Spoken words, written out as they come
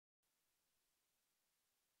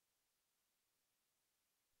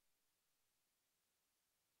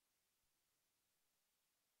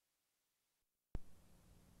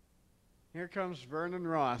Here comes Vernon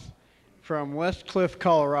Roth from West Cliff,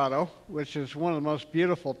 Colorado, which is one of the most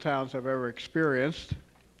beautiful towns I've ever experienced.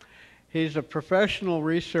 He's a professional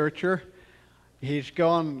researcher. He's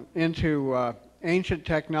gone into ancient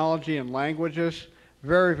technology and languages,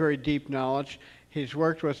 very, very deep knowledge. He's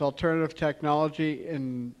worked with alternative technology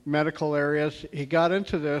in medical areas. He got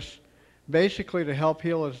into this basically to help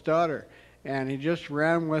heal his daughter, and he just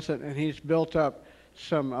ran with it, and he's built up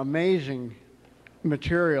some amazing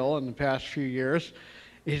material in the past few years.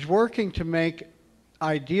 He's working to make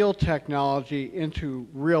ideal technology into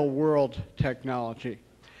real-world technology.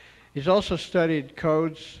 He's also studied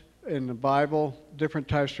codes in the Bible, different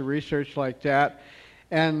types of research like that.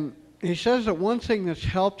 And he says that one thing that's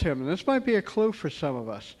helped him, and this might be a clue for some of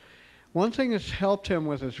us, one thing that's helped him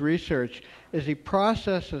with his research is he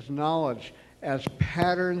processes knowledge as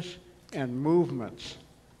patterns and movements.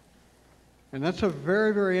 And that's a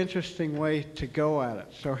very, very interesting way to go at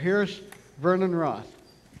it. So here's Vernon Roth.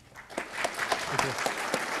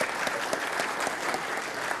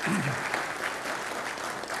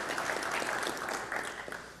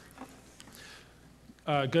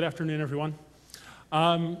 Good afternoon, everyone.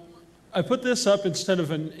 I put this up instead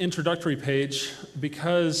of an introductory page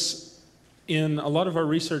because in a lot of our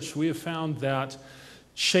research we have found that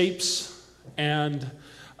shapes and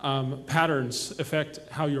patterns affect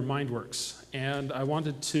how your mind works. And I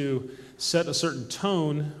wanted to set a certain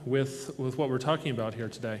tone with what we're talking about here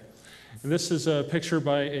today. And this is a picture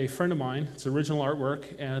by a friend of mine. It's original artwork,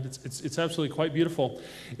 and it's absolutely quite beautiful.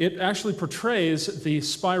 It actually portrays the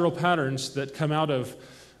spiral patterns that come out of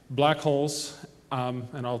black holes,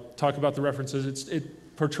 and I'll talk about the references.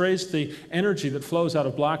 It portrays the energy that flows out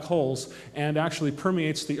of black holes and actually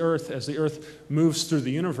permeates the Earth as the Earth moves through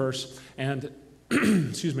the universe and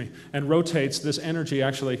excuse me, and rotates. This energy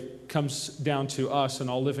actually comes down to us and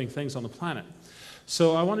all living things on the planet.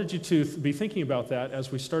 So I wanted you to be thinking about that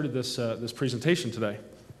as we started this, this presentation today.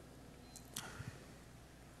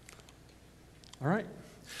 All right.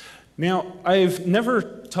 Now, I've never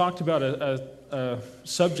talked about a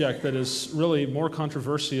subject that is really more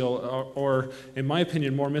controversial or, in my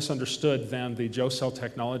opinion, more misunderstood than the Joe cell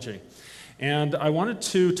technology. And I wanted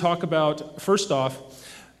to talk about, first off,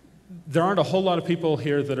 there aren't a whole lot of people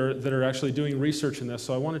here that are actually doing research in this,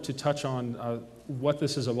 so I wanted to touch on what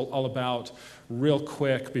this is all about real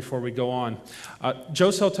quick before we go on.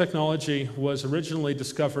 Joe cell technology was originally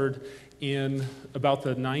discovered in about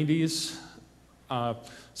the 90s,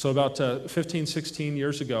 so about 15, 16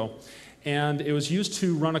 years ago, and it was used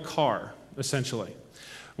to run a car, essentially.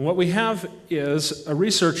 And what we have is a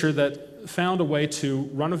researcher that found a way to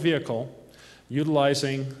run a vehicle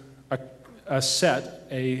utilizing a set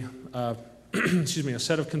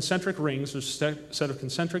of concentric rings, or set of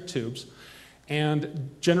concentric tubes, and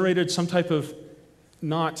generated some type of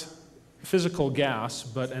not physical gas,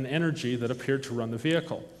 but an energy that appeared to run the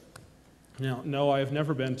vehicle. Now, no, I have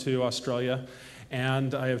never been to Australia,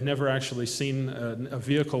 and I have never actually seen a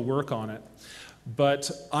vehicle work on it.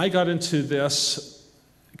 But I got into this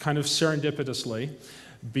kind of serendipitously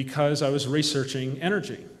because I was researching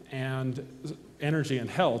energy and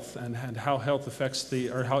health and how health affects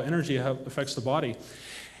how energy affects the body.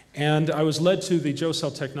 And I was led to the Joe cell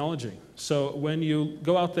technology. So when you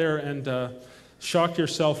go out there and shock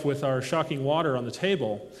yourself with our shocking water on the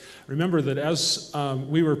table, remember that as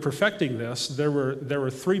we were perfecting this, there were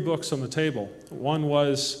 3 books on the table. One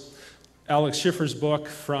was Alex Schiffer's book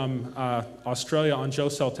from Australia on Joe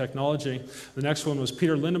cell technology. The next one was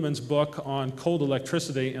Peter Lindemann's book on cold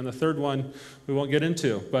electricity, and the third one we won't get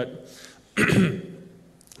into. But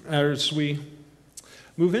as we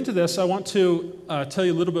move into this, I want to tell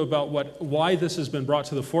you a little bit about why this has been brought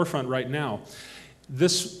to the forefront right now.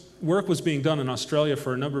 This work was being done in Australia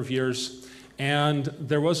for a number of years, and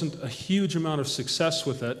there wasn't a huge amount of success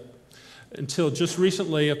with it until just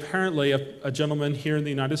recently. Apparently, a gentleman here in the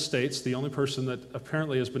United States, the only person that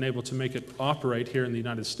apparently has been able to make it operate here in the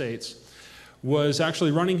United States, was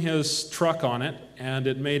actually running his truck on it, and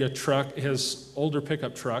it made his older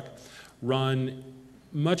pickup truck, run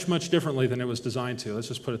much, much differently than it was designed to. Let's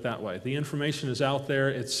just put it that way. The information is out there.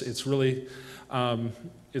 It's really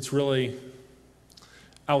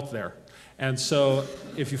out there. And so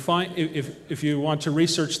if you want to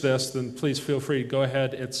research this, then please feel free to go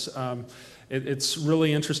ahead. It's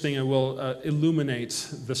really interesting and will illuminate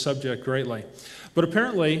the subject greatly. But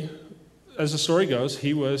apparently, as the story goes,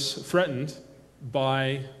 he was threatened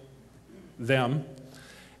by them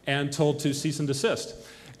and told to cease and desist.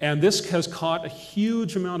 And this has caught a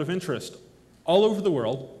huge amount of interest all over the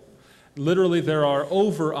world. Literally, there are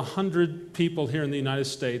over 100 people here in the United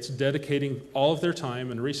States dedicating all of their time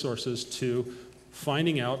and resources to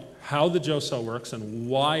finding out how the Joe cell works and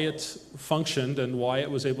why it functioned and why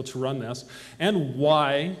it was able to run this, and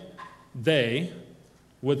why they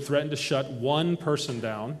would threaten to shut one person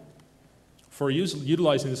down for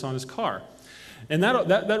utilizing this on his car. And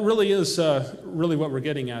that really is really what we're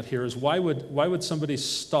getting at here, is why would somebody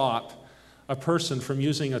stop a person from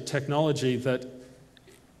using a technology that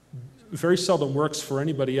very seldom works for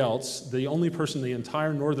anybody else, the only person in the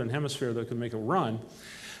entire northern hemisphere that can make it run?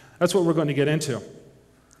 That's what we're going to get into.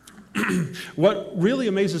 What really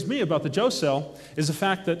amazes me about the Joe cell is the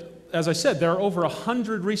fact that, as I said, there are over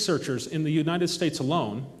 100 researchers in the United States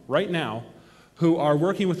alone, right now, who are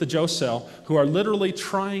working with the Joe cell, who are literally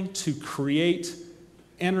trying to create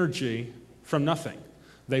energy from nothing.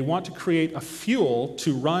 They want to create a fuel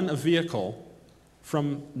to run a vehicle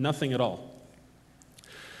from nothing at all.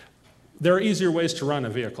 There are easier ways to run a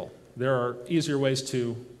vehicle. There are easier ways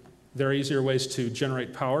to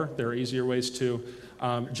generate power. There are easier ways to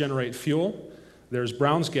generate fuel. There's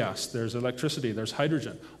Brown's gas, there's electricity, there's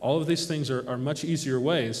hydrogen. All of these things are much easier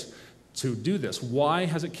ways to do this. Why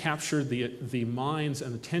has it captured the minds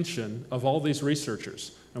and attention of all these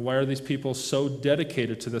researchers? And why are these people so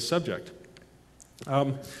dedicated to this subject?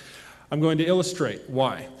 I'm going to illustrate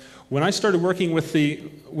why. When I started working with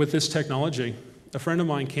this technology, a friend of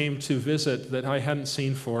mine came to visit that I hadn't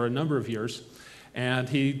seen for a number of years, and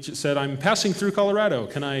he said, "I'm passing through Colorado.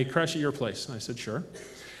 Can I crash at your place?" And I said, "Sure."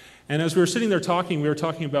 And as we were sitting there talking, we were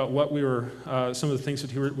talking about what some of the things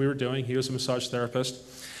that we were doing. He was a massage therapist.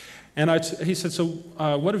 And he said, "So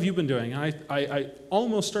what have you been doing?" And I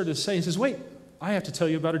almost started to say, he says, "Wait, I have to tell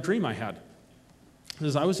you about a dream I had." He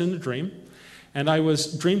says, "I was in a dream, and I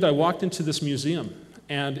walked into this museum.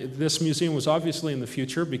 And this museum was obviously in the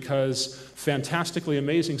future because fantastically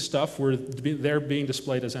amazing stuff were there being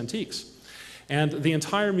displayed as antiques. And the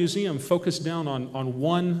entire museum focused down on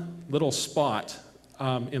one little spot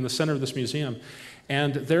in the center of this museum.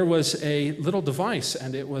 And there was a little device,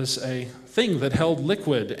 and it was a thing that held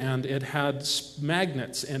liquid, and it had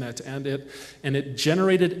magnets in it, and it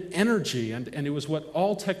generated energy, and it was what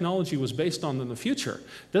all technology was based on in the future.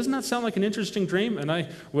 Doesn't that sound like an interesting dream?" And I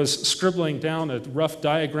was scribbling down a rough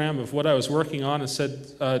diagram of what I was working on and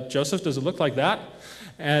said, "Joseph, does it look like that?"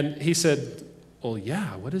 And he said, "Well,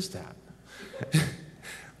 yeah, what is that?"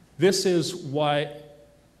 This is why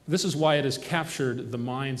it has captured the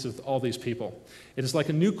minds of all these people. It is like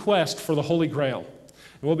a new quest for the Holy Grail.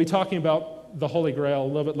 And we'll be talking about the Holy Grail a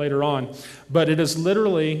little bit later on, but it is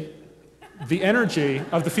literally the energy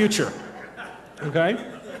of the future. Okay?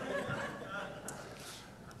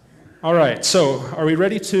 All right, so are we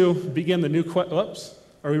ready to begin the new quest?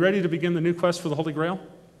 Are we ready to begin the new quest for the Holy Grail?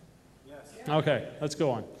 Yes. Okay, let's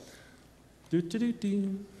go on.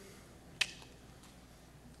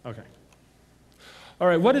 Okay. All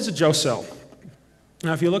right, what is a Joe cell?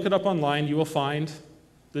 Now, if you look it up online, you will find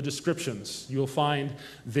the descriptions. You will find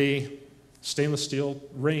the stainless steel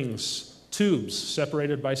rings, tubes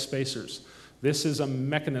separated by spacers. This is a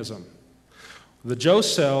mechanism. The Joe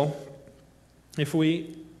cell, if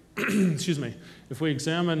we, if we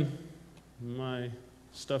examine, my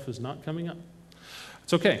stuff is not coming up.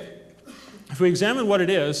 It's okay. If we examine what it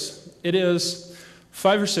is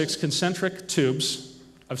 5 or 6 concentric tubes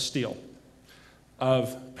of steel,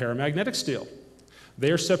 of paramagnetic steel.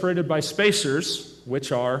 They are separated by spacers,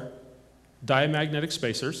 which are diamagnetic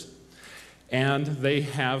spacers, and they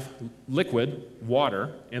have liquid,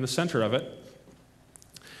 water, in the center of it.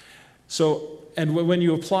 So, and when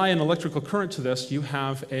you apply an electrical current to this, you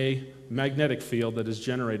have a magnetic field that is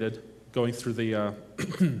generated going through the,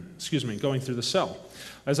 going through the cell.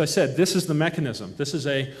 As I said, this is the mechanism. This is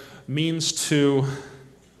a means to,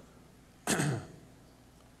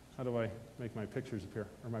 how do I make my pictures appear,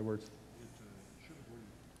 or my words?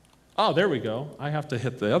 Oh, there we go. I have to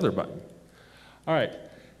hit the other button. All right.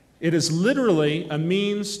 It is literally a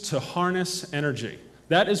means to harness energy.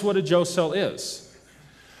 That is what a Joe cell is.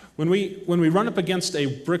 When we run up against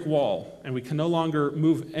a brick wall and we can no longer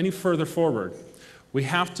move any further forward, we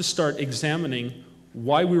have to start examining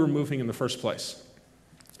why we were moving in the first place.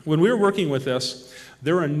 When we were working with this,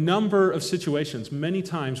 there were a number of situations, many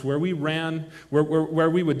times, where we where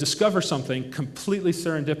we would discover something completely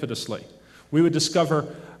serendipitously. We would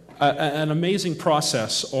discover an amazing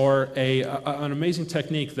process or an amazing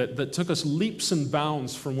technique that took us leaps and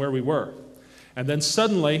bounds from where we were. And then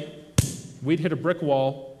suddenly, we'd hit a brick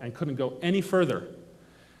wall and couldn't go any further.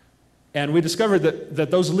 And we discovered that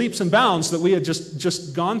those leaps and bounds that we had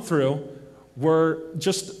just gone through were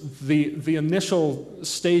just the initial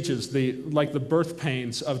stages, like the birth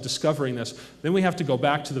pains of discovering this. Then we have to go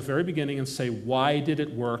back to the very beginning and say, why did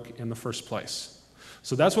it work in the first place?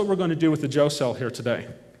 So that's what we're going to do with the Joe cell here today.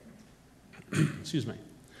 Excuse me.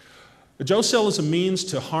 The Joe cell is a means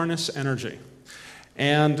to harness energy.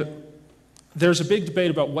 And there's a big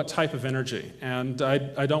debate about what type of energy. And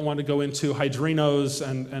I don't want to go into hydrinos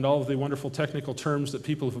and all of the wonderful technical terms that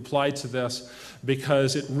people have applied to this,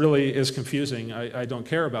 because it really is confusing. I don't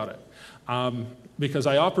care about it. Because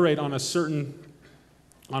I operate on a certain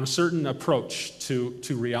approach to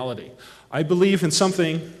reality. I believe in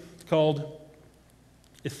something called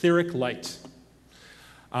etheric light.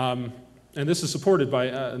 And this is supported by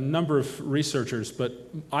a number of researchers, but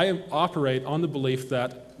I operate on the belief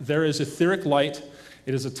that there is etheric light.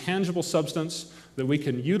 It is a tangible substance that we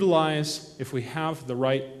can utilize if we have the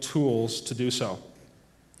right tools to do so.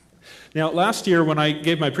 Now, last year when I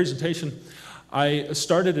gave my presentation, I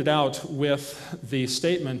started it out with the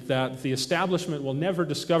statement that the establishment will never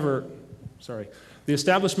discover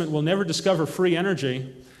free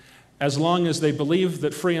energy as long as they believe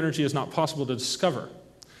that free energy is not possible to discover.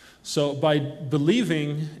 So by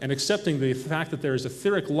believing and accepting the fact that there is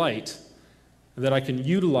etheric light, that I can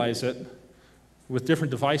utilize it with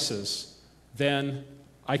different devices, then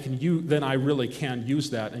I really can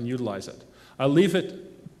use that and utilize it. I'll leave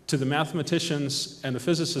it to the mathematicians and the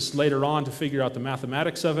physicists later on to figure out the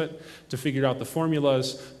mathematics of it, to figure out the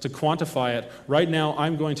formulas, to quantify it. Right now,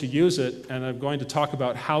 I'm going to use it, and I'm going to talk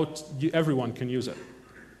about how everyone can use it.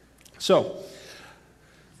 So,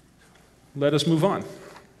 let us move on.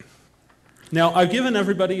 Now, I've given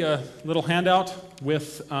everybody a little handout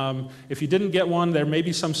with, if you didn't get one, there may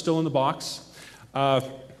be some still in the box.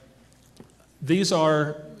 These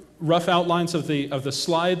are rough outlines of the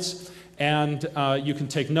slides, and you can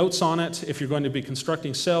take notes on it if you're going to be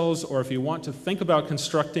constructing cells, or if you want to think about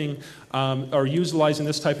constructing or utilizing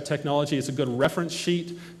this type of technology. It's a good reference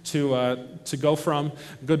sheet to go from,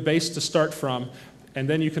 a good base to start from. And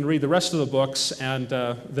then you can read the rest of the books and,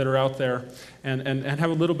 that are out there and have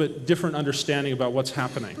a little bit different understanding about what's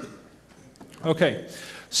happening. Okay,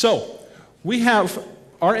 so we have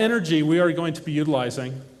our energy we are going to be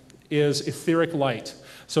utilizing is etheric light.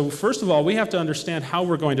 So first of all, we have to understand how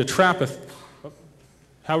we're going to trap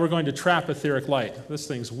etheric light. This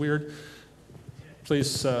thing's weird.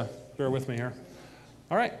 Please bear with me here.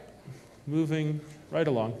 All right, moving right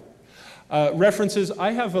along. References.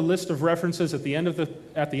 I have a list of references at the end of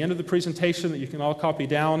the presentation that you can all copy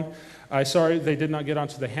down. Sorry they did not get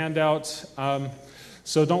onto the handout,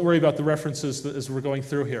 so don't worry about the references as we're going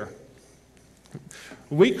through here.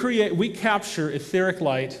 We capture etheric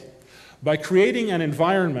light by creating an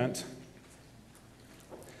environment,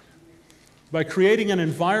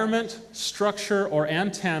 structure, or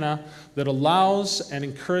antenna that allows and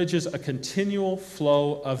encourages a continual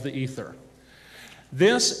flow of the ether.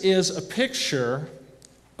 This is a picture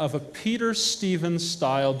of a Peter Stevens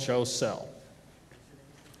style Joe cell.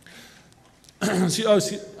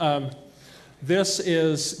 This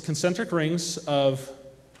is concentric rings of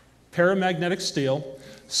paramagnetic steel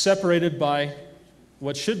separated by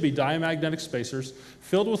what should be diamagnetic spacers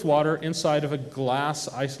filled with water inside of a glass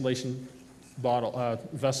isolation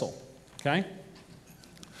vessel. Okay?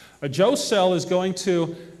 A Joe cell is going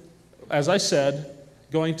to, as I said,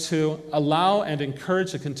 going to allow and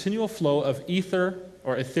encourage a continual flow of ether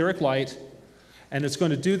or etheric light, and it's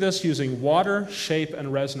going to do this using water, shape,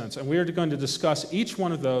 and resonance. And we are going to discuss each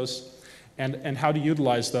one of those and how to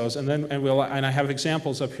utilize those, and I have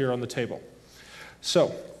examples up here on the table.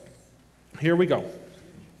 So, here we go.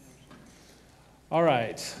 All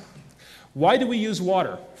right. Why do we use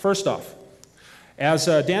water? First off, as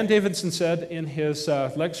Dan Davidson said in his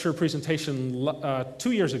lecture presentation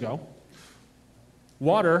 2 years ago,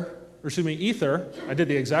 ether, I did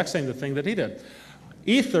the exact same thing that he did.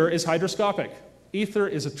 Ether is hygroscopic. Ether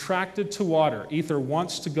is attracted to water. Ether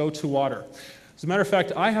wants to go to water. As a matter of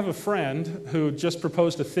fact, I have a friend who just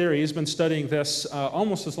proposed a theory. He's been studying this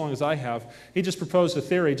almost as long as I have. He just proposed a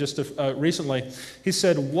theory just recently. He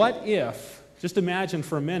said, what if, just imagine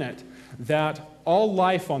for a minute, that all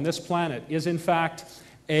life on this planet is in fact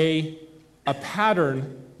a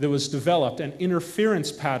pattern that was developed, an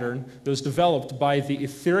interference pattern that was developed by the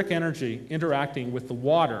etheric energy interacting with the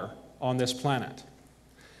water on this planet.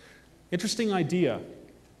 Interesting idea.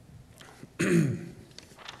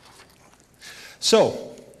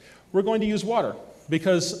 So, we're going to use water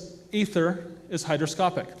because ether is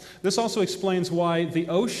hygroscopic. This also explains why the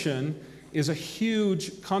ocean is a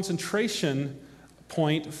huge concentration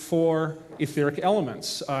point for etheric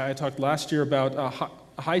elements. I talked last year about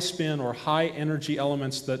high spin or high energy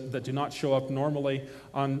elements that do not show up normally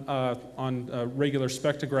on regular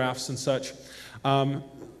spectrographs and such.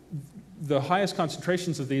 the highest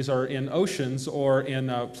concentrations of these are in oceans or in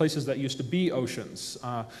places that used to be oceans,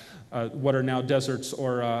 what are now deserts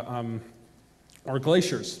or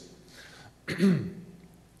glaciers.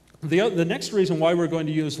 The next reason why we're going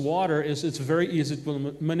to use water is it's very easy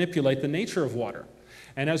to manipulate the nature of water.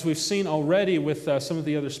 And as we've seen already with some of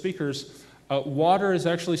the other speakers, water is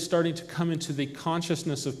actually starting to come into the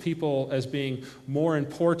consciousness of people as being more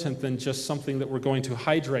important than just something that we're going to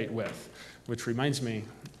hydrate with, which reminds me,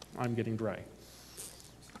 I'm getting dry.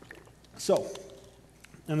 So,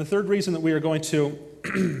 and the third reason that we are going to,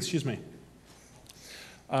 excuse me,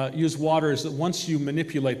 use water is that once you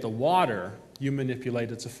manipulate the water, you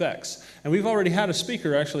manipulate its effects. And we've already had a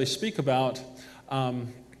speaker actually speak about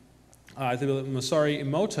Masaru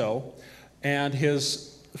Emoto and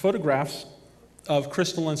his photographs of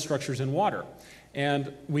crystalline structures in water.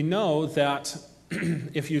 And we know that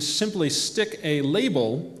if you simply stick a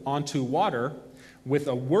label onto water with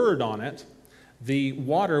a word on it, the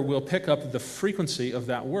water will pick up the frequency of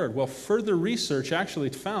that word. Well, further research actually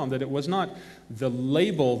found that it was not the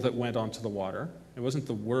label that went onto the water. It wasn't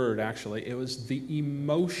the word, actually. It was the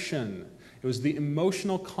emotion. It was the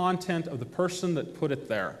emotional content of the person that put it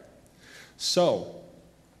there. So,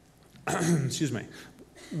 excuse me,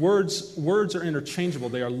 words are interchangeable.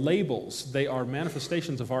 They are labels. They are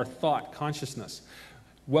manifestations of our thought, consciousness.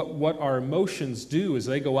 What our emotions do is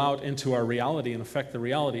they go out into our reality and affect the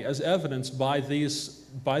reality, as evidenced by these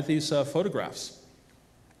photographs.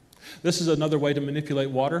 This is another way to manipulate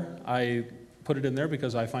water. I put it in there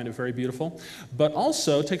because I find it very beautiful. But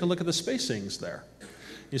also, take a look at the spacings there.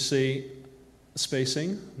 You see,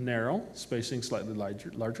 spacing narrow, spacing slightly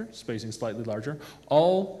larger, spacing slightly larger,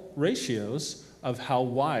 all ratios of how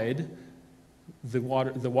wide the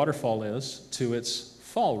waterfall is to its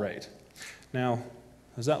fall rate. Now,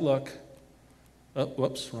 does that look, oh,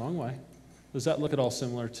 whoops, wrong way. Does that look at all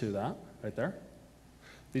similar to that right there?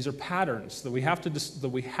 These are patterns that we have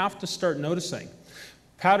to start noticing.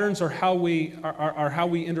 Patterns are how we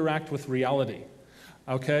interact with reality.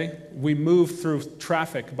 Okay? We move through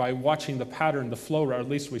traffic by watching the pattern, the flow, or at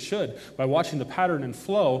least we should, by watching the pattern and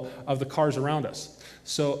flow of the cars around us.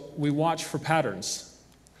 So we watch for patterns.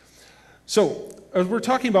 So as we're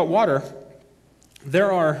talking about water,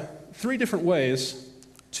 there are 3 different ways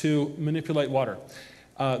to manipulate water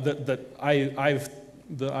that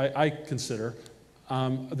I consider.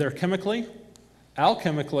 They're chemically,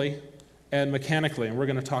 alchemically, and mechanically, and we're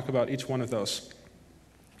going to talk about each one of those.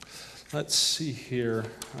 Let's see here.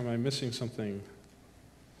 Am I missing something?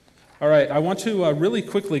 All right, I want to really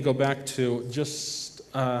quickly go back to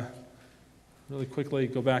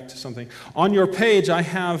something. On your page, I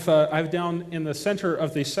have down in the center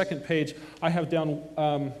of the second page, I have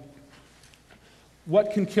down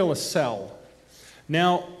what can kill a cell.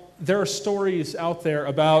 Now, there are stories out there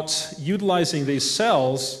about utilizing these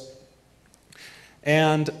cells,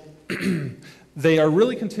 and they are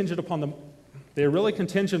really contingent upon the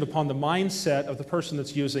mindset of the person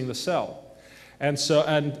that's using the cell. And so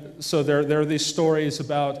there are these stories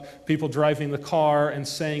about people driving the car and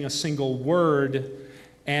saying a single word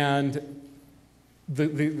and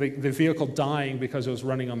the vehicle dying because it was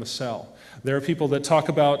running on the cell. There are people that talk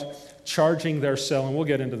about charging their cell, and we'll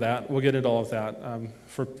get into that. We'll get into all of that.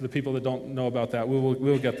 For the people that don't know about that,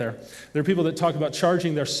 we'll get there. There are people that talk about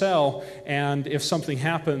charging their cell, and if something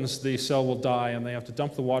happens, the cell will die, and they have to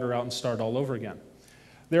dump the water out and start all over again.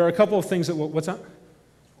 There are a couple of things that... What's that?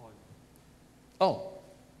 Oh,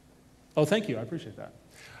 thank you. I appreciate that.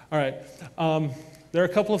 All right. There are a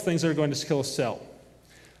couple of things that are going to kill a cell.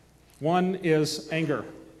 One is anger.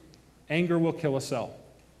 Anger will kill a cell.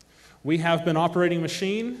 We have been operating a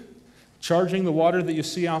machine, charging the water that you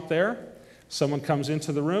see out there. Someone comes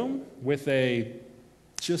into the room with they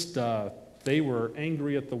were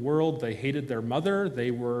angry at the world. They hated their mother. They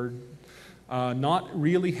were not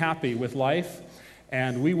really happy with life.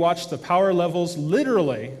 And we watched the power levels,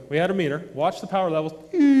 literally, we had a meter, watched the power levels,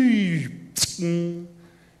 and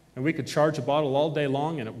we could charge a bottle all day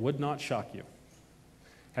long and it would not shock you.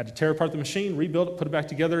 Had to tear apart the machine, rebuild it, put it back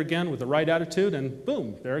together again with the right attitude, and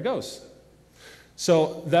boom, there it goes.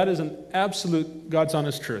 So that is an absolute God's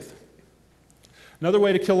honest truth. Another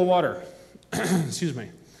way to kill the water, excuse me.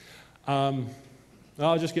 I'll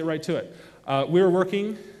just get right to it. We were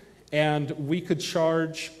working and we could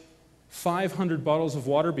charge 500 bottles of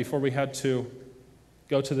water before we had to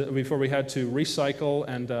recycle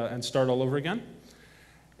and start all over again.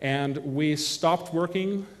 And we stopped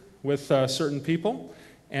working with certain people,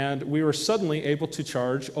 and we were suddenly able to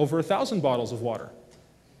charge over 1,000 bottles of water.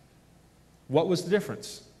 What was the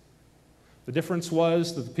difference? The difference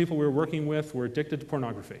was that the people we were working with were addicted to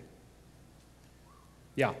pornography.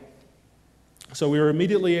 Yeah. So we were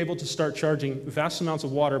immediately able to start charging vast amounts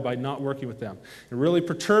of water by not working with them. It really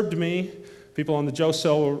perturbed me. People on the Joe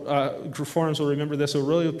Cell forums will remember this. It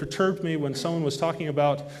really perturbed me when someone was talking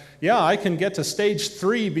about, yeah, I can get to stage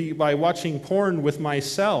 3 by watching porn with my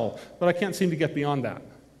cell, but I can't seem to get beyond that.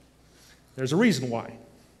 There's a reason why.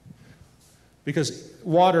 Because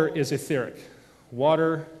water is etheric.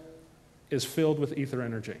 Water is filled with ether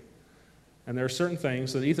energy. And there are certain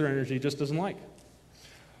things that ether energy just doesn't like.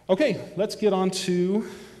 Okay, let's get on to,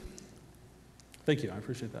 thank you, I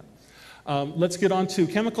appreciate that. Let's get on to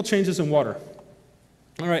chemical changes in water.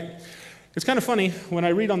 All right, it's kind of funny, when I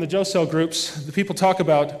read on the Joe Cell groups, the people talk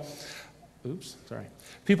about,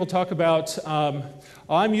 people talk about,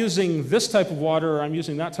 I'm using this type of water, or I'm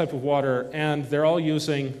using that type of water, and they're all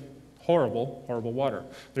using horrible, horrible water.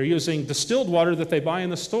 They're using distilled water that they buy in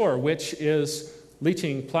the store, which is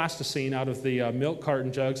leaching plasticine out of the milk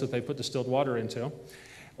carton jugs that they put distilled water into.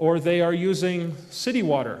 Or they are using city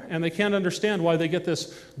water, and they can't understand why they get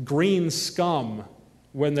this green scum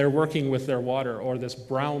when they're working with their water, or this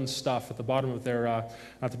brown stuff at the bottom of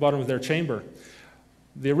their chamber.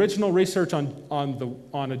 The original research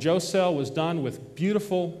on a Joe cell was done with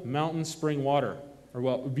beautiful mountain spring water,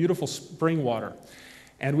 beautiful spring water,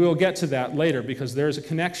 and we will get to that later because there is a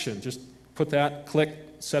connection. Just put that, click,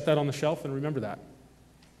 set that on the shelf, and remember that.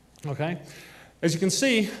 Okay, as you can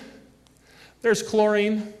see, there's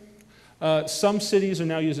chlorine. Some cities are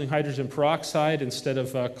now using hydrogen peroxide instead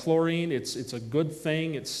of chlorine. It's a good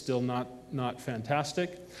thing. It's still not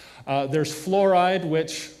fantastic. There's fluoride,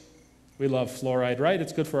 which we love fluoride, right?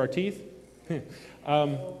 It's good for our teeth.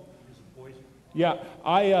 Yeah,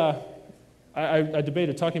 I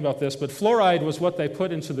debated talking about this, but fluoride was what they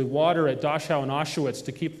put into the water at Dachau and Auschwitz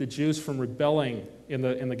to keep the Jews from rebelling in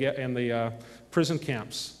the prison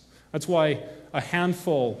camps. That's why a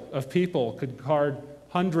handful of people could guard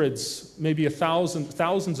hundreds, maybe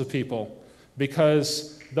thousands of people,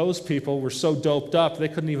 because those people were so doped up they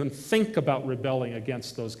couldn't even think about rebelling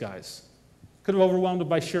against those guys. Could have overwhelmed them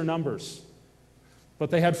by sheer numbers. But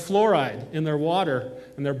they had fluoride in their water,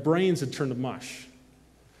 and their brains had turned to mush.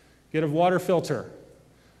 Get a water filter.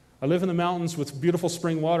 I live in the mountains with beautiful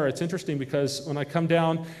spring water. It's interesting because when I come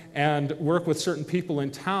down and work with certain people in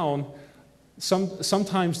town,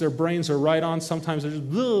 sometimes their brains are right on, sometimes they're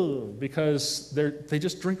just because they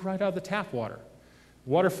just drink right out of the tap water.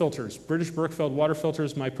 Water filters, British Berkefeld water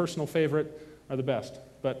filters, my personal favorite, are the best.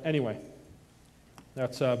 But anyway,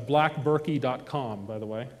 that's blackberkey.com, by the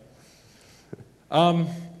way. All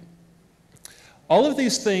of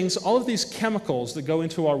these things, all of these chemicals that go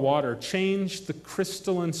into our water change the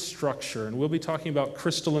crystalline structure, and we'll be talking about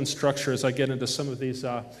crystalline structure as I get into some of these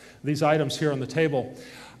items here on the table.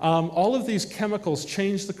 All of these chemicals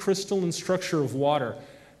change the crystalline structure of water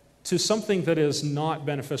to something that is not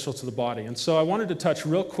beneficial to the body. And so I wanted to touch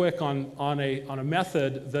real quick on a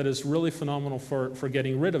method that is really phenomenal for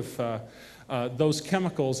getting rid of those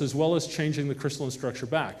chemicals as well as changing the crystalline structure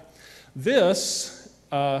back. This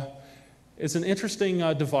is an interesting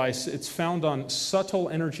device. It's found on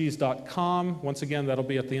subtleenergies.com. Once again, that'll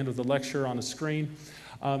be at the end of the lecture on a screen.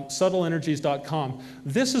 Subtleenergies.com.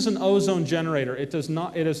 This is an ozone generator. It is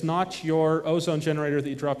not your ozone generator that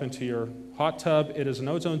you drop into your hot tub. It is an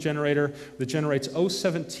ozone generator that generates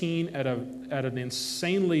O17 at an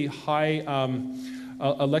insanely high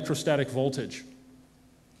electrostatic voltage.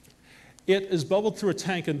 It is bubbled through a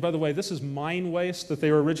tank, and by the way, this is mine waste that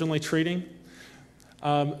they were originally treating.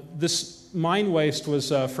 This mine waste was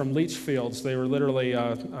from leach fields. They were literally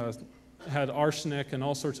had arsenic and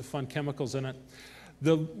all sorts of fun chemicals in it.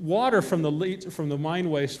 The water from the mine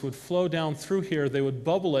waste would flow down through here. They would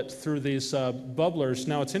bubble it through these bubblers.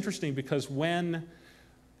 Now, it's interesting because when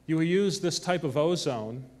you use this type of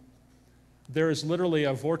ozone, there is literally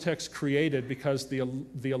a vortex created because the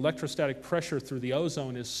electrostatic pressure through the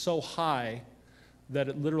ozone is so high that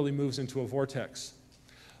it literally moves into a vortex.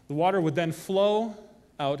 The water would then flow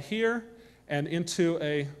out here and into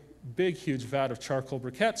a big, huge vat of charcoal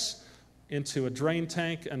briquettes, into a drain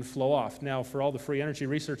tank and flow off. Now, for all the free energy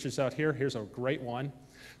researchers out here, here's a great one.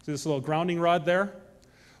 See this little grounding rod there?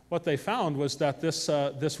 What they found was that this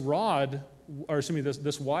wire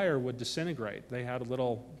would disintegrate. They had a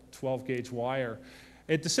little 12-gauge wire.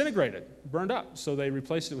 It disintegrated, burned up, so they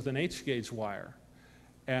replaced it with an H-gauge wire.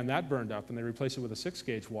 And that burned up, and they replaced it with a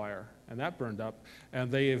 6-gauge wire, and that burned up. And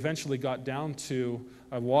they eventually got down to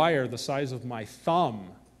a wire the size of my thumb,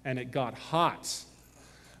 and it got hot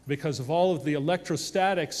because of all of the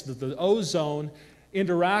electrostatics, the ozone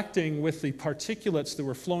interacting with the particulates that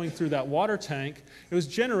were flowing through that water tank. It was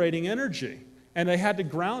generating energy, and they had to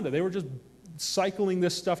ground it. They were just cycling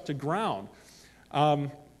this stuff to ground.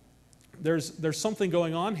 there's something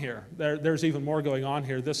going on here. There's even more going on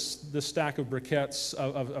here. This stack of briquettes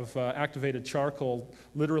of activated charcoal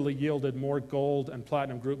literally yielded more gold and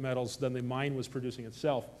platinum group metals than the mine was producing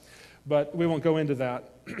itself. But we won't go into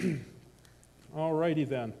that. Alrighty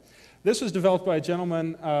then. This was developed by a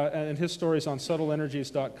gentleman, and his story is on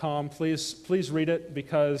subtleenergies.com. Please read it,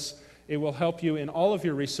 because it will help you in all of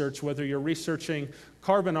your research, whether you're researching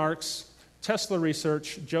carbon arcs, Tesla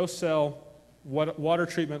research, Joe cell, water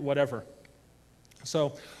treatment, whatever.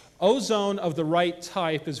 So ozone of the right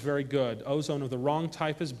type is very good. Ozone of the wrong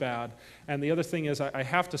type is bad. And the other thing is, I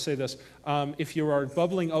have to say this, if you are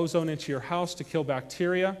bubbling ozone into your house to kill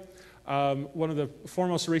bacteria, one of the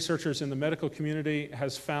foremost researchers in the medical community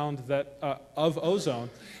has found that, of ozone,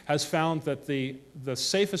 has found that the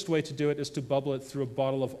safest way to do it is to bubble it through a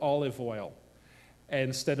bottle of olive oil,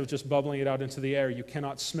 instead of just bubbling it out into the air. You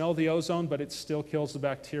cannot smell the ozone, but it still kills the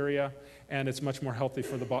bacteria, and it's much more healthy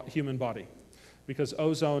for the human body. Because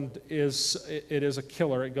ozone is a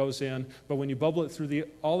killer. It goes in, but when you bubble it through the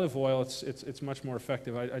olive oil, it's much more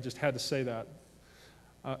effective. I just had to say that.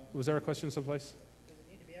 Was there a question someplace?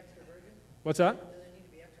 What's that? Does it need to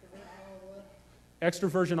be extra virgin olive oil? Extra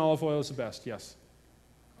virgin olive oil is the best, yes.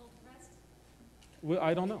 Cold pressed? Well,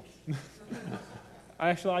 I don't know.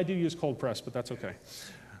 Actually, I do use cold pressed, but that's okay.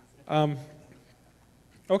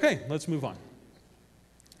 Okay, let's move on.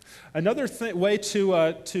 Another way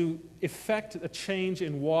to effect a change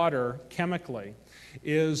in water chemically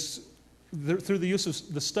is through the use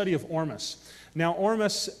of the study of Ormus. Now,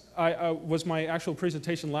 Ormus was my actual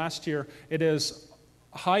presentation last year. It is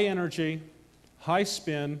high energy, high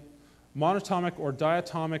spin, monatomic or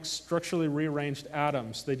diatomic structurally rearranged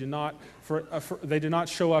atoms. They do not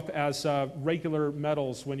show up as regular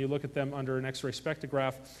metals when you look at them under an X-ray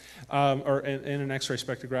spectrograph, or in an X-ray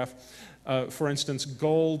spectrograph. For instance,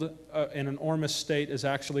 gold in an Ormus state is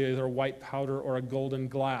actually either a white powder or a golden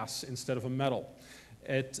glass instead of a metal.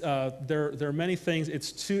 There are many things.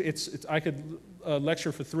 I could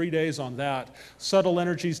lecture for 3 days on that.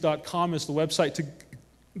 SubtleEnergies.com is the website to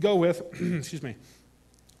go with. Excuse me.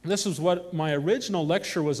 This is what my original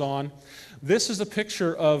lecture was on. This is a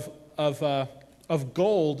picture of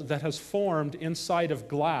gold that has formed inside of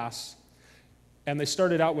glass, and they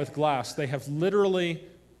started out with glass. They have literally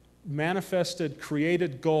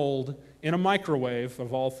created gold in a microwave,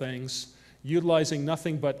 of all things, utilizing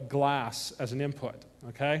nothing but glass as an input,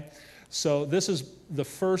 okay? So this is the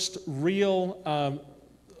first real,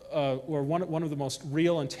 or one of the most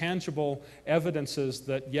real and tangible evidences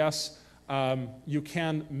that, yes, you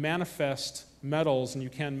can manifest metals and you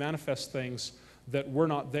can manifest things that were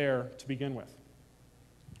not there to begin with.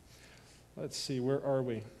 Let's see, where are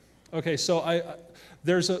we? Okay, so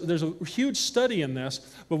there's a huge study in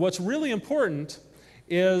this, but what's really important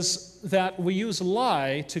is that we use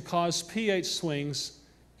lye to cause pH swings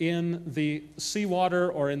in the seawater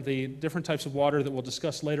or in the different types of water that we'll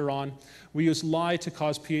discuss later on. We use lye to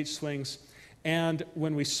cause pH swings, and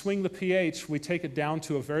when we swing the pH, we take it down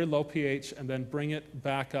to a very low pH and then bring it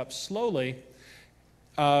back up slowly.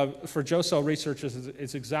 For Joe cell research,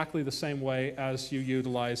 it's exactly the same way as you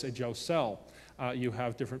utilize a Joe cell. You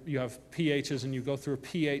have pHs, and you go through a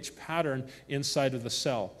pH pattern inside of the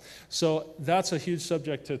cell. So that's a huge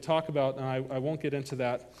subject to talk about, and I won't get into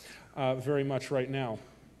that very much right now.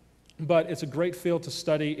 But it's a great field to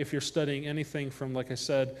study if you're studying anything from, like I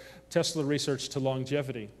said, Tesla research to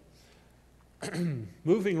longevity.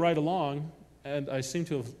 Moving right along, and I seem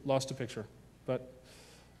to have lost a picture, but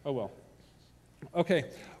oh well. Okay,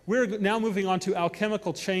 we're now moving on to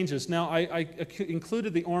alchemical changes. Now, I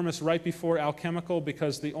included the Ormus right before alchemical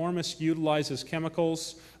because the Ormus utilizes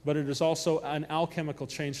chemicals, but it is also an alchemical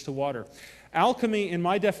change to water. Alchemy, in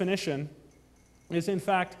my definition, is in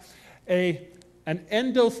fact an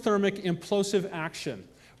endothermic implosive action.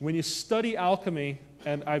 When you study alchemy,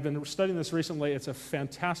 and I've been studying this recently, it's a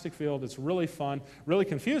fantastic field, it's really fun, really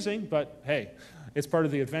confusing, but hey, it's part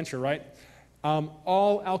of the adventure, right?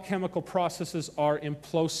 All alchemical processes are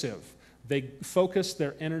implosive. They focus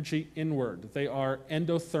their energy inward. They are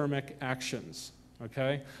endothermic actions,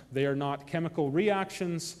 okay? They are not chemical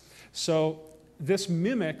reactions. So this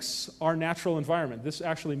mimics our natural environment. This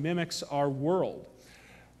actually mimics our world,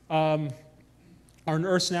 our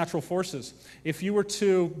Earth's natural forces. If you were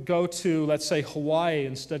to go to, let's say, Hawaii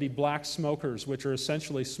and study black smokers, which are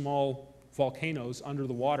essentially small volcanoes under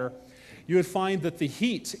the water, you would find that the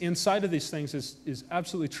heat inside of these things is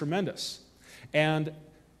absolutely tremendous. And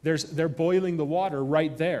they're boiling the water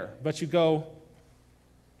right there. But you go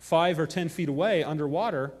 5 or 10 feet away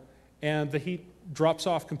underwater, and the heat drops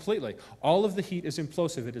off completely. All of the heat is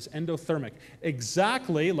implosive. It is endothermic,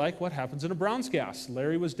 exactly like what happens in a Brown's gas.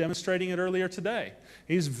 Larry was demonstrating it earlier today.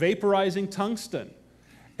 He's vaporizing tungsten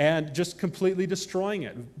and just completely destroying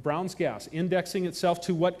it. Brown's gas, indexing itself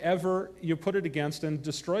to whatever you put it against and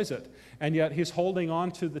destroys it. And yet he's holding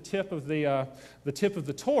on to the tip of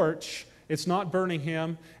the torch. It's not burning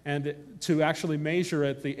him, and to actually measure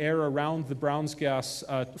it, the air around the Brown's gas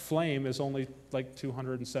flame is only like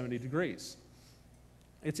 270 degrees.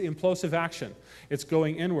 It's implosive action. It's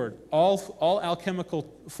going inward. All alchemical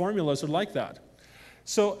formulas are like that.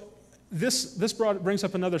 So this brings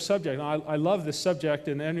up another subject. I love this subject,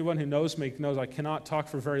 and anyone who knows me knows I cannot talk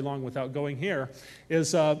for very long without going here,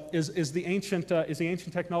 is the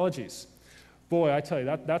ancient technologies. Boy, I tell you,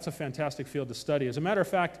 that's a fantastic field to study. As a matter of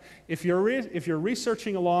fact, if you're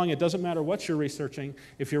researching along, it doesn't matter what you're researching.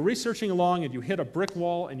 If you're researching along and you hit a brick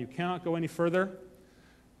wall and you cannot go any further,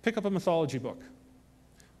 pick up a mythology book.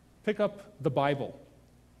 Pick up the Bible.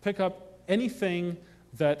 Pick up anything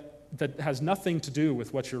that has nothing to do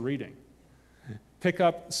with what you're reading. Pick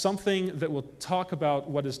up something that will talk about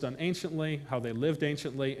what is done anciently, how they lived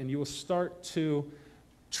anciently, and you will start to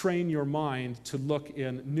train your mind to look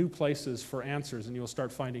in new places for answers, and you'll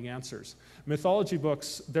start finding answers. Mythology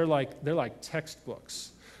books, they're like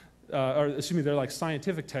textbooks, they're like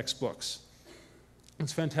scientific textbooks.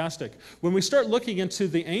 It's fantastic. When we start looking into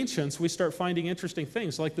the ancients, we start finding interesting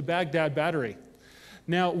things, like the Baghdad battery.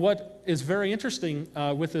 Now, what is very interesting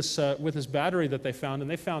with this battery that they found, and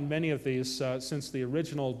they found many of these since the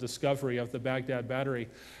original discovery of the Baghdad battery,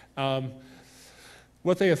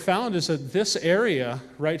 what they have found is that this area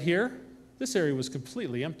right here, this area was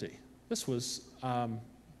completely empty. This was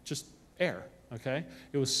just air, okay?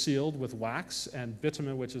 It was sealed with wax and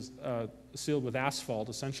bitumen, which is sealed with asphalt,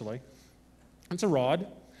 essentially. It's a rod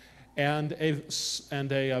and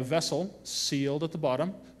a vessel sealed at the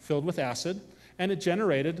bottom, filled with acid, and it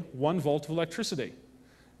generated 1 volt of electricity.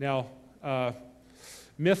 Now,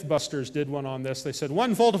 Mythbusters did one on this. They said,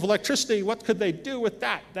 1 volt of electricity, what could they do with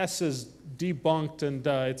that? This is debunked, and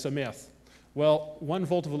it's a myth. Well, 1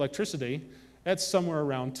 volt of electricity, that's somewhere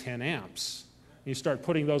around 10 amps. You start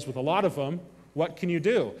putting those with a lot of them, what can you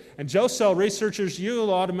do? And Joe cell researchers,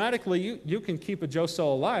 you can keep a Joe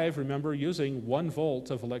cell alive, remember, using 1 volt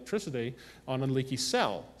of electricity on a leaky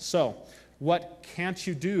cell. So, what can't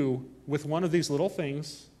you do with one of these little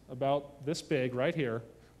things about this big right here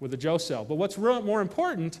with a Joe cell? But what's more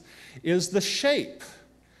important is the shape.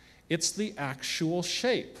 It's the actual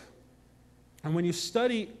shape. And when you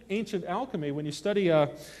study ancient alchemy, when you study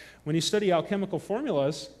alchemical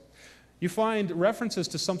formulas, you find references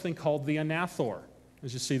to something called the anathor,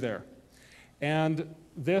 as you see there. And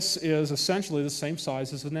this is essentially the same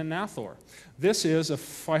size as an anathor. This is a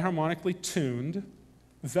philarmonically tuned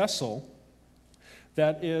vessel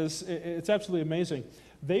that is, it's absolutely amazing.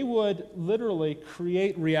 They would literally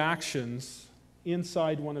create reactions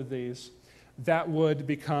inside one of these that would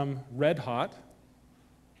become red hot,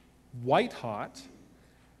 white hot,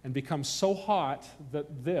 and become so hot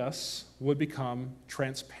that this would become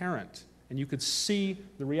transparent. And you could see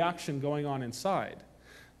the reaction going on inside.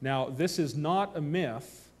 Now, this is not a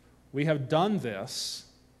myth. We have done this.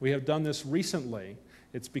 We have done this recently.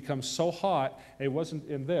 It's become so hot, it wasn't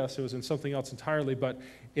in this, it was in something else entirely, but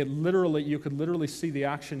you could literally see the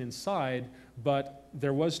action inside, but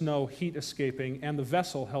there was no heat escaping, and the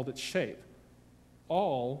vessel held its shape.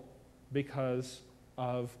 All because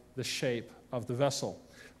of the shape of the vessel.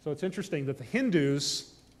 So it's interesting that the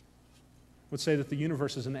Hindus would say that the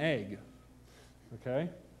universe is an egg. Okay?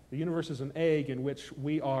 The universe is an egg in which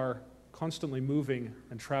we are constantly moving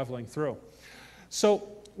and traveling through. So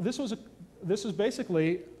this is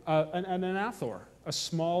basically an anathor, a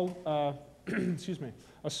small,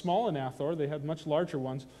 a small anathor. They had much larger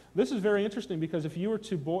ones. This is very interesting because if you were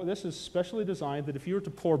to this is specially designed that if you were to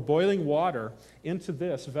pour boiling water into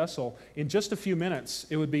this vessel, in just a few minutes,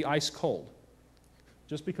 it would be ice cold,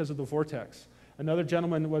 just because of the vortex. Another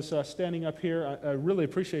gentleman was standing up here. I really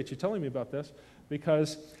appreciate you telling me about this,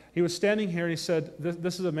 because he was standing here and he said,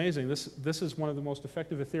 this is amazing. This is one of the most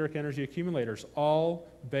effective etheric energy accumulators, all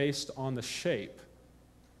based on the shape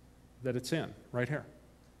that it's in, right here.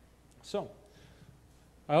 So,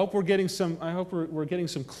 I hope we're getting some. I hope we're getting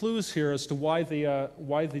some clues here as to why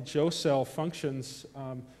the Joe cell functions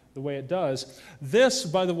the way it does. This,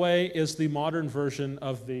 by the way, is the modern version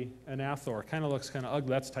of the anathor. Kind of looks kind of ugly.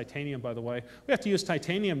 That's titanium, by the way. We have to use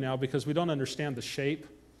titanium now because we don't understand the shape,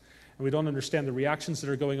 and we don't understand the reactions that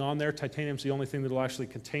are going on there. Titanium's the only thing that will actually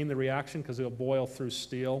contain the reaction because it'll boil through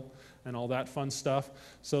steel and all that fun stuff.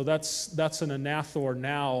 So that's an anathor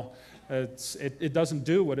now. It doesn't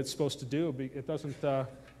do what it's supposed to do. It doesn't,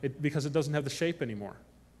 because it doesn't have the shape anymore.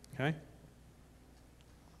 Okay?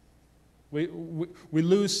 We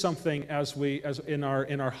lose something as in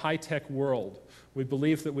our high-tech world. We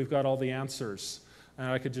believe that we've got all the answers. And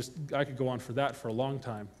I could go on for that for a long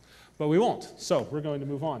time. But we won't. So we're going to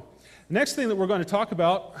move on. Next thing that we're going to talk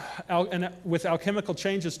about with alchemical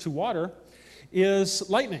changes to water is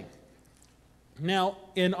lightning. Now,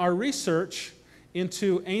 in our research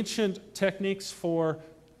into ancient techniques for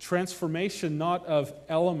transformation, not of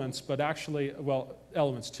elements, but actually, well,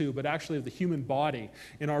 elements too, but actually of the human body,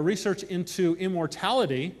 in our research into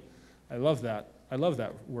immortality, I love that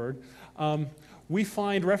word, we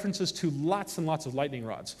find references to lots and lots of lightning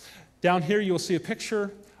rods. Down here you'll see a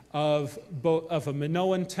picture of a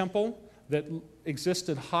Minoan temple that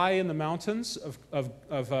existed high in the mountains of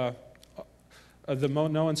the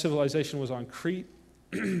Minoan civilization was on Crete.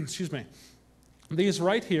 Excuse me. These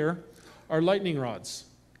right here are lightning rods.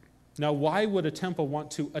 Now, why would a temple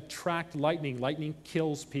want to attract lightning? Lightning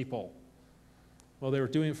kills people. Well, they were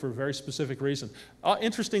doing it for a very specific reason.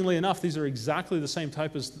 Interestingly enough, these are exactly the same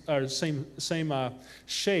type same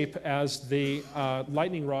shape as the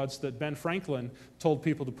lightning rods that Ben Franklin told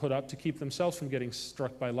people to put up to keep themselves from getting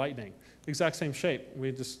struck by lightning. Exact same shape.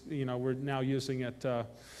 We just, we're now using it.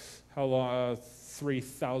 How long?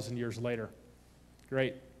 3,000 years later.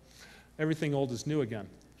 Great. Everything old is new again.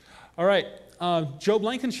 All right. Joe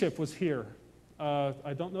Blankenship was here.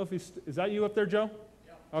 I don't know if is that you up there, Joe?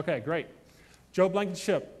 Yeah. Okay, great. Joe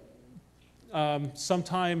Blankenship,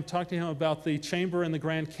 sometime talked to him about the chamber in the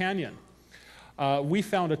Grand Canyon. We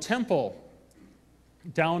found a temple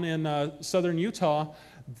down in southern Utah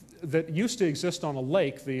that used to exist on a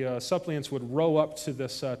lake. The suppliants would row up to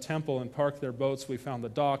this temple and park their boats. We found the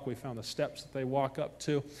dock. We found the steps that they walk up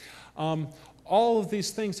to. All of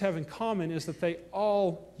these things have in common is that they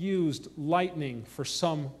all used lightning for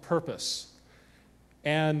some purpose.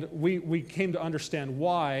 And we came to understand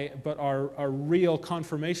why, but our real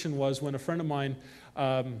confirmation was when a friend of mine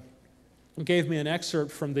gave me an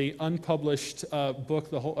excerpt from the unpublished book,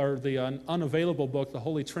 the unavailable book, The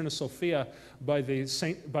Holy Trina Sophia, by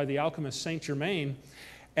the alchemist Saint Germain.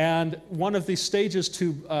 And one of the stages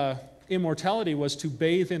to immortality was to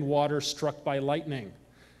bathe in water struck by lightning.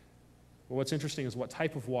 Well, what's interesting is what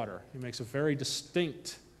type of water. He makes a very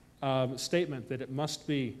distinct statement that it must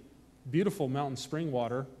be beautiful mountain spring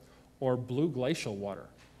water or blue glacial water.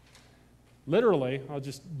 Literally, I'll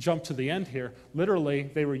just jump to the end here, literally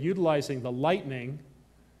they were utilizing the lightning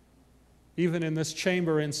even in this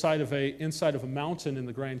chamber inside of a mountain in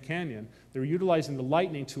the Grand Canyon. They were utilizing the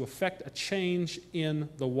lightning to effect a change in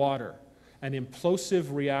the water, an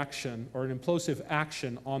implosive reaction or an implosive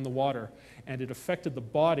action on the water, and it affected the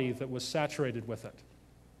body that was saturated with it.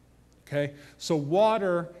 Okay? So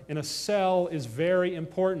water in a cell is very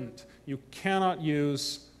important. You cannot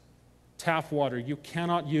use tap water. You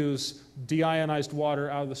cannot use deionized water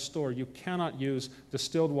out of the store. You cannot use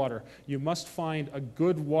distilled water. You must find a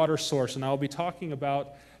good water source, and I'll be talking about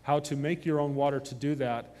how to make your own water to do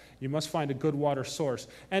that. You must find a good water source.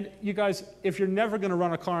 And you guys, if you're never going to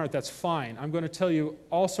run a car on it, that's fine. I'm going to tell you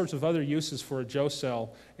all sorts of other uses for a Joe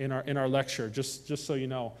cell in our lecture, just so you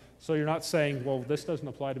know. So you're not saying, well, this doesn't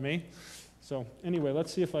apply to me. So anyway,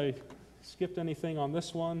 let's see if I skipped anything on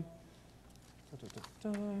this one.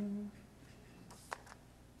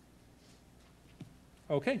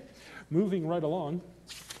 Okay, moving right along.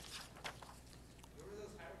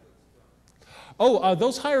 Oh,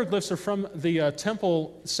 those hieroglyphs are from the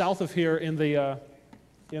temple south of here that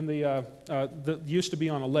used to be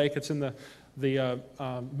on a lake. It's in the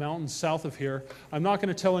mountains south of here. I'm not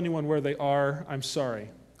going to tell anyone where they are. I'm sorry.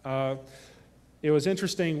 It was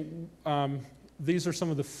interesting. These are some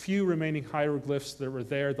of the few remaining hieroglyphs that were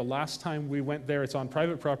there. The last time we went there, it's on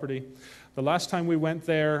private property. The last time we went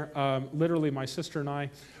there, literally my sister and I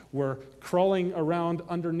were crawling around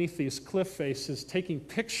underneath these cliff faces, taking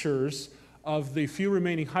pictures of the few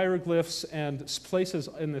remaining hieroglyphs and places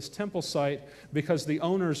in this temple site because the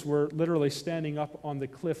owners were literally standing up on the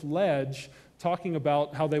cliff ledge talking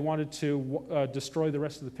about how they wanted to destroy the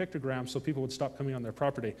rest of the pictograms so people would stop coming on their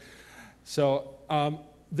property. So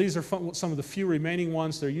these are some of the few remaining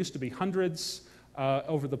ones. There used to be hundreds.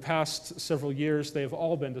 Over the past several years, they have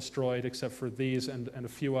all been destroyed except for these and a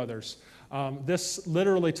few others. This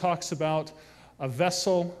literally talks about a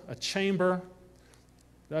vessel, a chamber.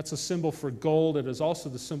 That's a symbol for gold. It is also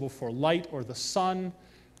the symbol for light or the sun,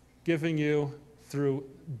 giving you through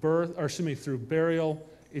burial,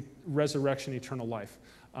 resurrection, eternal life.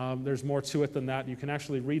 There's more to it than that. You can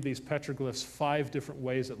actually read these petroglyphs 5 different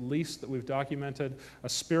ways at least that we've documented. A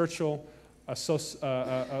spiritual, a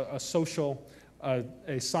social,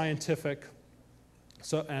 a scientific,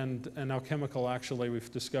 and now chemical, actually,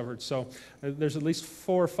 we've discovered. So there's at least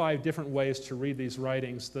 4 or 5 different ways to read these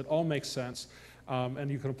writings that all make sense,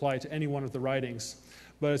 and you can apply it to any one of the writings.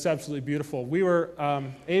 But it's absolutely beautiful. We were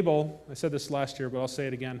able, I said this last year, but I'll say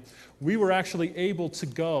it again, we were actually able to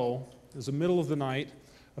go, it was the middle of the night,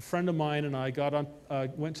 a friend of mine and I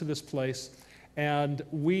went to this place, and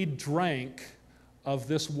we drank of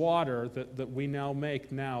this water that we now make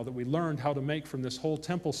that we learned how to make from this whole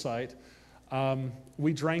temple site.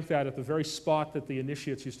 We drank that at the very spot that the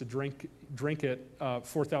initiates used to drink it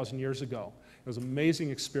 4,000 years ago. It was an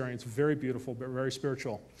amazing experience, very beautiful, but very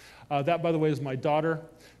spiritual. That, by the way, is my daughter.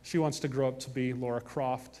 She wants to grow up to be Laura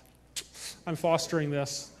Croft. I'm fostering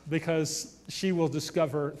this because she will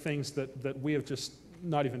discover things that we have just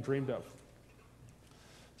not even dreamed of.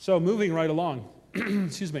 So moving right along,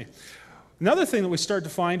 excuse me. Another thing that we start to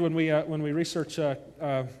find when we research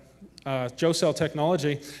Joe cell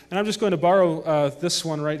technology, and I'm just going to borrow this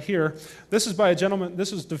one right here. This is by a gentleman.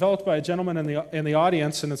 This was developed by a gentleman in the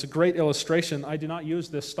audience, and it's a great illustration. I do not use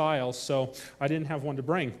this style, so I didn't have one to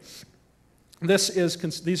bring.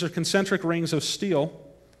 These are concentric rings of steel,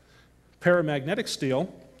 paramagnetic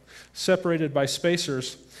steel, separated by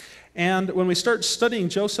spacers. And when we start studying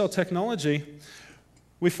Joe cell technology,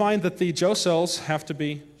 we find that the Joe cells have to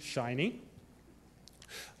be shiny.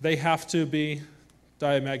 They have to be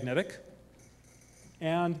diamagnetic.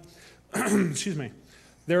 And, excuse me,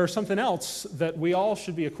 there is something else that we all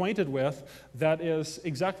should be acquainted with that is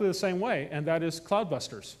exactly the same way, and that is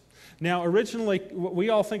cloudbusters. Now, originally, we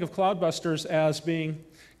all think of cloudbusters as being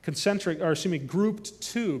grouped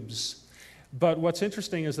tubes. But what's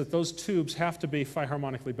interesting is that those tubes have to be phi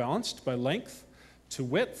harmonically balanced by length to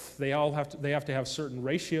width. They have to have certain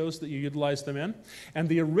ratios that you utilize them in. And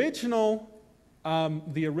the original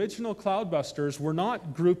cloudbusters were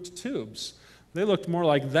not grouped tubes. They looked more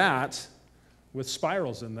like that with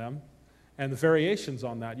spirals in them and the variations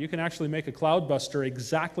on that. You can actually make a cloudbuster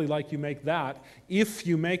exactly like you make that if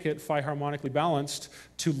you make it phi harmonically balanced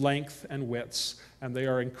to length and widths. And they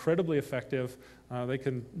are incredibly effective. They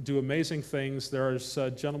can do amazing things. There's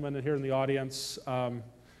a gentleman here in the audience.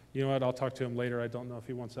 You know what? I'll talk to him later. I don't know if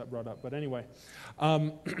he wants that brought up. But anyway.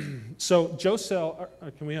 So Joe cell,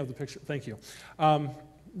 can we have the picture? Thank you.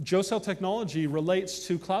 Joe cell technology relates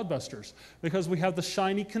to cloudbusters because we have the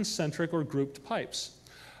shiny concentric or grouped pipes.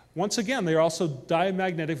 Once again, they are also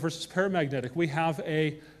diamagnetic versus paramagnetic. We have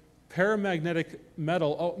a paramagnetic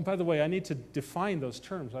metal. Oh, by the way, I need to define those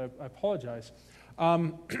terms. I apologize.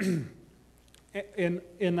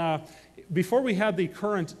 Before we had the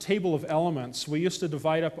current table of elements, we used to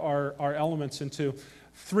divide up our elements into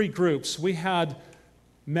 3 groups. We had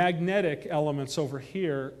magnetic elements over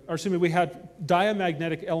here, or excuse me, we had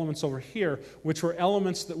diamagnetic elements over here, which were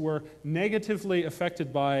elements that were negatively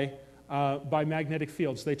affected by magnetic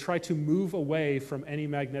fields. They try to move away from any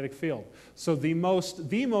magnetic field. So the most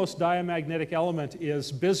diamagnetic element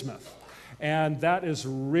is bismuth. And that is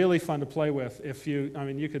really fun to play with.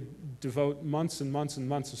 You could devote months and months and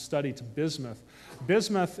months of study to bismuth.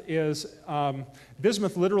 Bismuth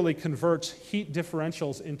literally converts heat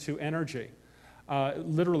differentials into energy,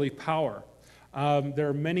 literally power. There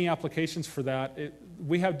are many applications for that.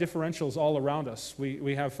 We have differentials all around us.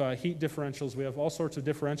 We have heat differentials. We have all sorts of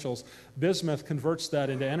differentials. Bismuth converts that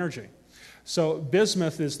into energy. So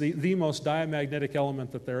bismuth is the most diamagnetic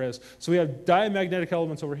element that there is. So we have diamagnetic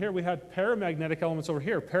elements over here. We had paramagnetic elements over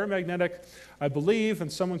here. Paramagnetic, I believe,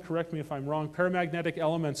 and someone correct me if I'm wrong, paramagnetic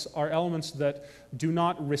elements are elements that do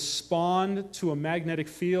not respond to a magnetic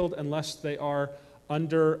field unless they are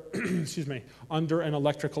under, under an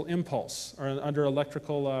electrical impulse or under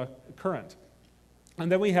electrical current.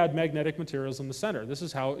 And then we had magnetic materials in the center. This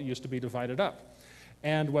is how it used to be divided up.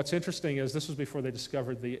 And what's interesting is this was before they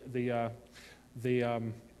discovered the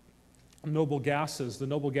noble gases. The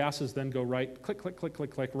noble gases then go right, click, click, click, click,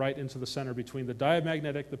 click, right into the center between the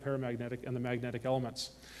diamagnetic, the paramagnetic, and the magnetic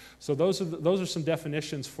elements. So those are some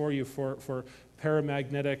definitions for you for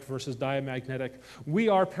paramagnetic versus diamagnetic. We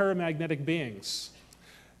are paramagnetic beings.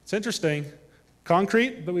 It's interesting.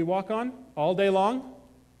 Concrete that we walk on all day long,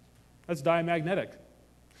 that's diamagnetic.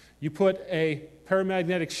 You put a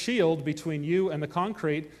paramagnetic shield between you and the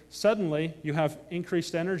concrete, suddenly you have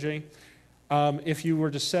increased energy. If you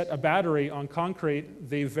were to set a battery on concrete,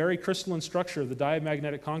 the very crystalline structure of the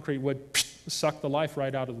diamagnetic concrete would suck the life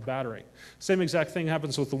right out of the battery. Same exact thing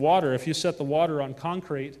happens with the water. If you set the water on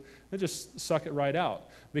concrete, they just suck it right out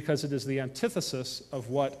because it is the antithesis of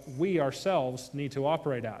what we ourselves need to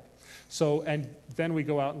operate at. So, and then we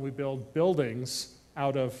go out and we build buildings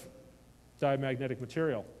out of diamagnetic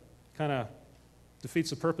material. Kind of defeats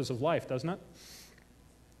the purpose of life, doesn't it?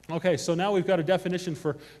 Okay, so now we've got a definition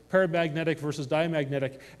for paramagnetic versus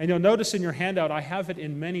diamagnetic. And you'll notice in your handout, I have it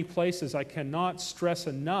in many places. I cannot stress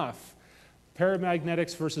enough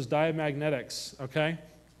paramagnetics versus diamagnetics, okay?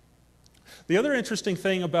 The other interesting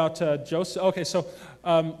thing about Joseph, okay, so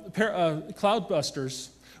cloudbusters,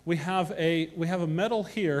 we have a metal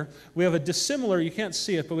here. We have a dissimilar, you can't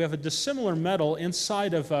see it, but we have a dissimilar metal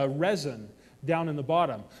inside of resin down in the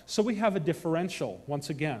bottom. So we have a differential, once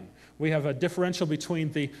again. We have a differential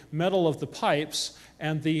between the metal of the pipes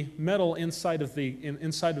and the metal inside of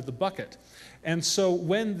the bucket. And so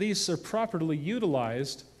when these are properly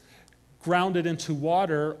utilized, grounded into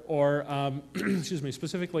water, or excuse me,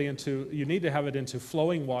 specifically into, you need to have it into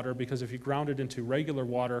flowing water, because if you ground it into regular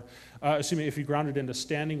water, if you ground it into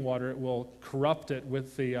standing water, it will corrupt it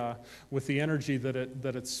with the energy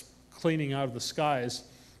that it's cleaning out of the skies.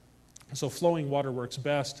 So flowing water works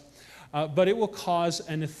best. But it will cause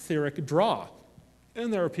an etheric draw.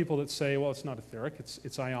 And there are people that say, well, it's not etheric,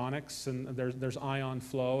 it's ionics, and there's ion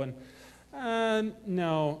flow. And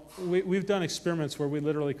no, we've done experiments where we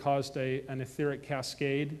literally caused an etheric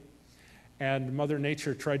cascade, and Mother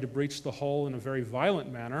Nature tried to breach the hole in a very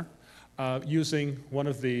violent manner using one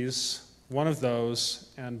of those,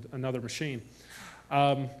 and another machine.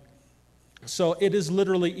 So it is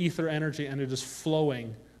literally ether energy, and it is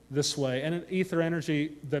flowing this way. And an ether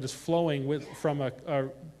energy that is flowing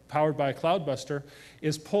powered by a cloudbuster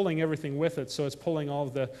is pulling everything with it. So it's pulling all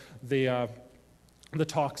of the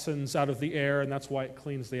toxins out of the air, and that's why it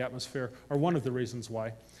cleans the atmosphere, or one of the reasons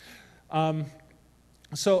why.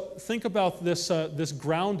 So think about this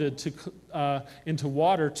grounded into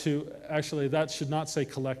water to, actually that should not say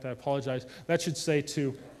collect, I apologize. That should say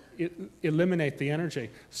to eliminate the energy.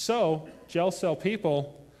 So gel cell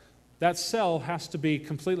people, that cell has to be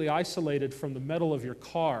completely isolated from the metal of your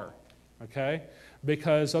car, okay?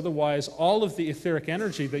 Because otherwise, all of the etheric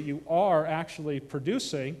energy that you are actually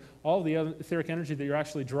producing, all the other etheric energy that you're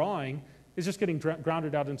actually drawing, is just getting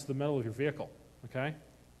grounded out into the metal of your vehicle, okay?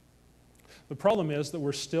 The problem is that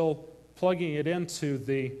we're still plugging it into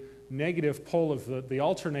the negative pole of the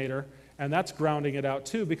alternator, and that's grounding it out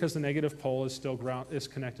too, because the negative pole is still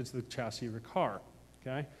connected to the chassis of your car,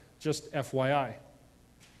 okay? Just FYI.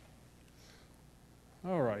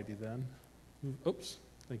 All righty then. Oops,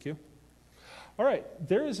 thank you. All right,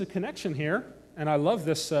 there is a connection here, and I love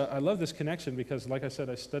this. I love this connection because, like I said,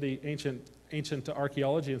 I study ancient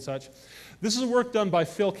archaeology and such. This is work done by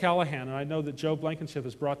Phil Callahan, and I know that Joe Blankenship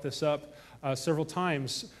has brought this up several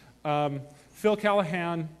times. Phil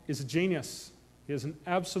Callahan is a genius. He is an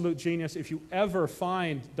absolute genius. If you ever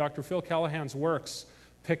find Dr. Phil Callahan's works,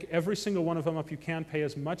 pick every single one of them up you can, pay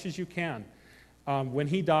as much as you can. When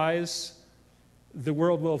he dies, the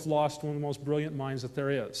world will have lost one of the most brilliant minds that there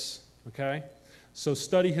is, okay? So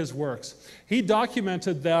study his works. He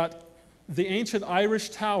documented that the ancient Irish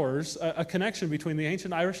towers, a connection between the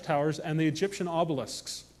ancient Irish towers and the Egyptian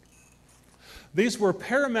obelisks. These were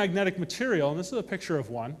paramagnetic material, and this is a picture of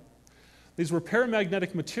one. These were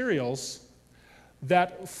paramagnetic materials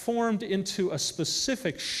that formed into a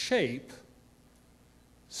specific shape,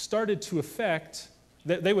 started to affect,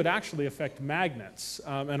 they would actually affect magnets,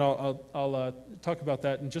 and I'll talk about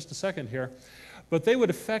that in just a second here. But they would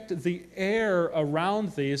affect the air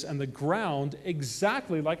around these and the ground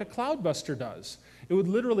exactly like a cloudbuster does. It would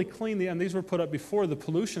literally clean and these were put up before the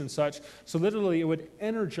pollution and such, so literally it would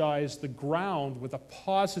energize the ground with a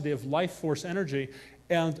positive life force energy,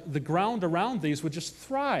 and the ground around these would just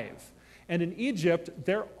thrive. And in Egypt,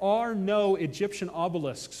 there are no Egyptian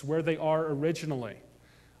obelisks where they are originally.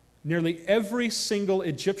 Nearly every single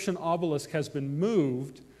Egyptian obelisk has been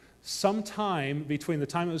moved sometime between the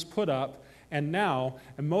time it was put up and now,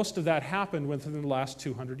 and most of that happened within the last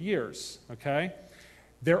 200 years, okay?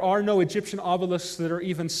 There are no Egyptian obelisks that are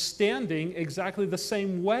even standing exactly the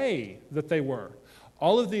same way that they were.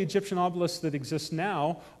 All of the Egyptian obelisks that exist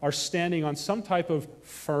now are standing on some type of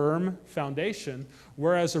firm foundation,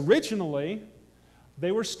 whereas originally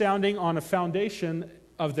they were standing on a foundation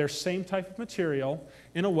of their same type of material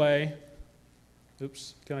in a way,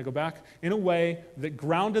 oops, can I go back? In a way that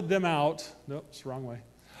grounded them out, nope, it's the wrong way,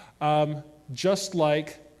 just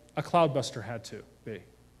like a cloudbuster had to be.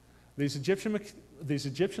 These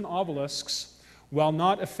Egyptian obelisks, while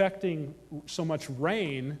not affecting so much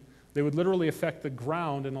rain, they would literally affect the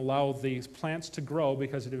ground and allow these plants to grow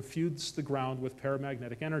because it infuses the ground with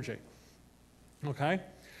paramagnetic energy. Okay?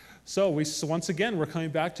 So once again, we're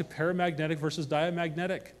coming back to paramagnetic versus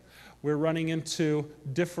diamagnetic. We're running into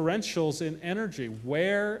differentials in energy.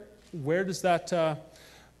 Where does that,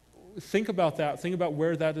 think about that. Think about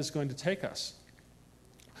where that is going to take us.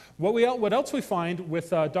 What else we find with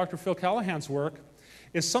Dr. Phil Callahan's work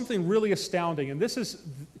is something really astounding, and this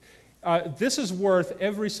is worth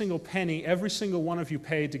every single penny every single one of you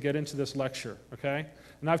paid to get into this lecture, okay?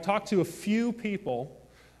 And I've talked to a few people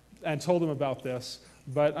and told them about this,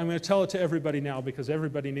 but I'm going to tell it to everybody now because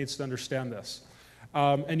everybody needs to understand this.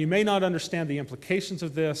 And you may not understand the implications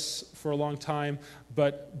of this for a long time,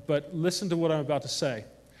 but listen to what I'm about to say.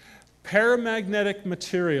 Paramagnetic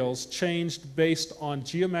materials changed based on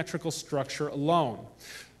geometrical structure alone.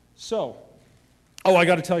 So, I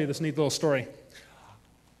got to tell you this neat little story.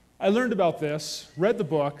 I learned about this, read the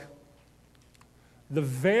book. The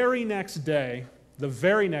very next day,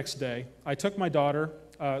 I took my daughter,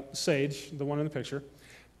 Sage, the one in the picture,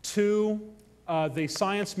 to the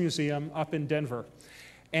Science Museum up in Denver.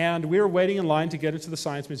 And we were waiting in line to get into the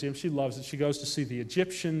Science Museum. She loves it. She goes to see the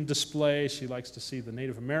Egyptian display. She likes to see the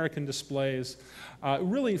Native American displays.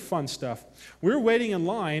 Really fun stuff. We were waiting in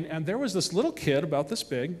line, and there was this little kid about this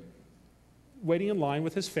big waiting in line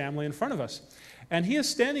with his family in front of us. And he is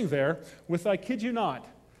standing there with, I kid you not,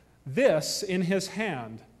 this in his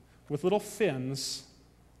hand with little fins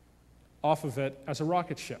off of it as a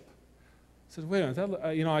rocket ship. I said, wait a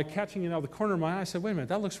minute, I'm catching it out of the corner of my eye. I said, wait a minute,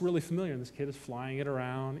 that looks really familiar. And this kid is flying it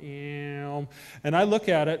around. And I look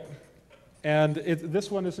at it, and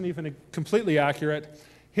this one isn't even completely accurate.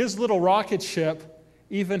 His little rocket ship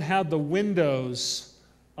even had the windows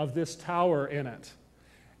of this tower in it.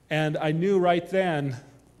 And I knew right then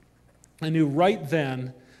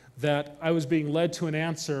that I was being led to an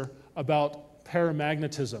answer about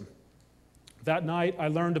paramagnetism. That night, I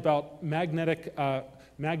learned about magnetic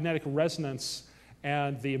resonance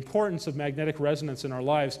and the importance of magnetic resonance in our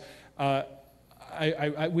lives.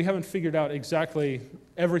 We haven't figured out exactly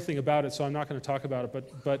everything about it, so I'm not going to talk about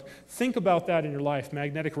it, but think about that in your life,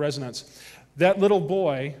 magnetic resonance. That little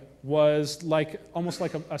boy was almost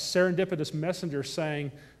like a serendipitous messenger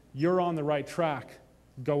saying, you're on the right track,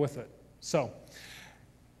 go with it. So,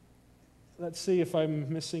 let's see if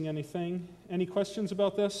I'm missing anything. Any questions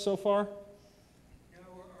about this so far?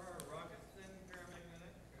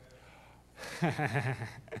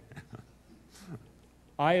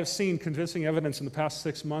 I have seen convincing evidence in the past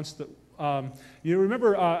 6 months that, you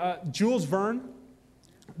remember Jules Verne?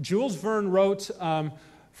 Jules Verne wrote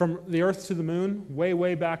From the Earth to the Moon way,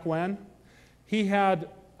 way back when. He had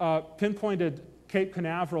pinpointed Cape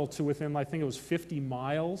Canaveral to within, I think it was 50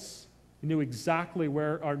 miles. He knew exactly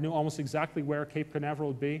where, or knew almost exactly where Cape Canaveral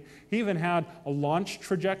would be. He even had a launch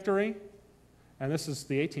trajectory, and this is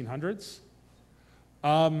the 1800s.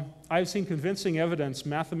 I've seen convincing evidence,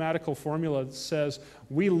 mathematical formula that says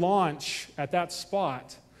we launch at that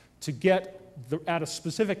spot to get, at a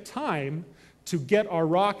specific time, to get our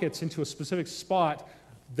rockets into a specific spot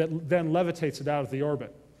that then levitates it out of the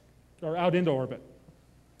orbit, or out into orbit.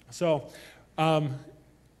 So,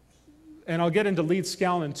 and I'll get into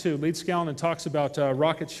Leeds-Skalanen too. Leeds-Skalanen talks about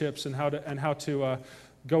rocket ships and how to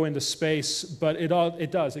go into space, but it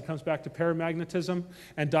does. It comes back to paramagnetism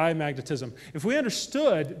and diamagnetism. If we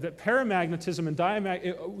understood that paramagnetism and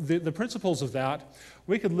the principles of that,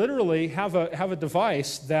 we could literally have a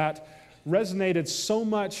device that resonated so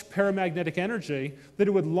much paramagnetic energy that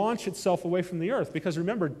it would launch itself away from the Earth. Because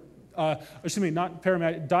remember,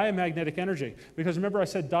 diamagnetic energy. Because remember I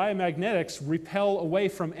said diamagnetics repel away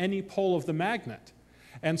from any pole of the magnet.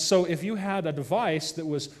 And so if you had a device that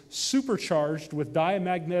was supercharged with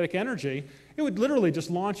diamagnetic energy, it would literally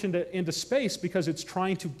just launch into space because it's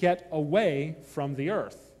trying to get away from the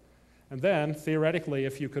Earth. And then, theoretically,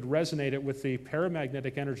 if you could resonate it with the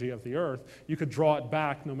paramagnetic energy of the Earth, you could draw it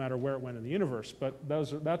back no matter where it went in the universe. But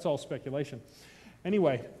that's all speculation.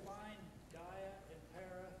 Anyway. Define dia and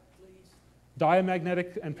para, please.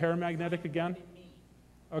 Diamagnetic and paramagnetic again?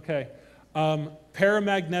 Okay.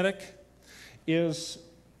 Paramagnetic is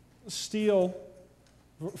steel,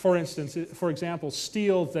 for example,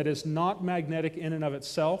 steel that is not magnetic in and of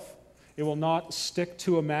itself. It will not stick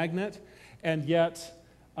to a magnet, and yet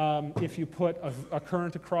if you put a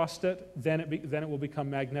current across it, then it will become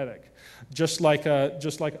magnetic, just like a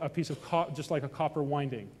copper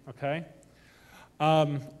winding. Okay.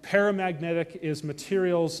 Paramagnetic is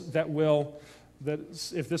materials that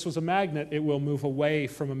if this was a magnet, it will move away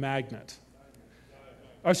from a magnet.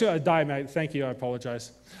 Oh, sorry, diamagnetic. Thank you. I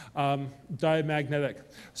apologize. Diamagnetic.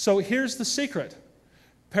 So here's the secret.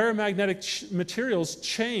 Paramagnetic materials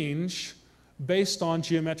change based on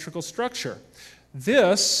geometrical structure.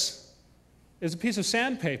 This is a piece of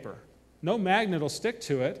sandpaper. No magnet will stick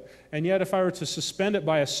to it, and yet if I were to suspend it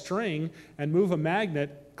by a string and move a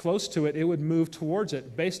magnet close to it, it would move towards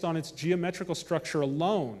it based on its geometrical structure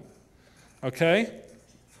alone. Okay?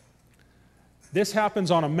 This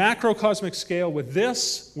happens on a macrocosmic scale with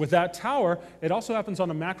that tower. It also happens on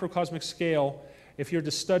a macrocosmic scale. If you were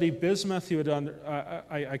to study bismuth, you would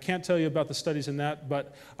I can't tell you about the studies in that,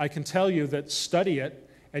 but I can tell you that study it,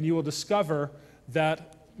 and you will discover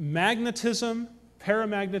that magnetism,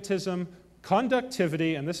 paramagnetism,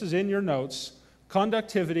 conductivity, and this is in your notes,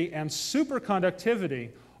 conductivity and superconductivity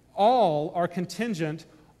all are contingent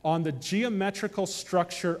on the geometrical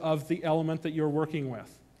structure of the element that you're working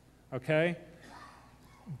with. Okay?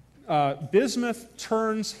 Bismuth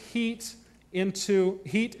turns heat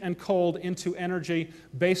and cold into energy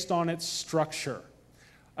based on its structure.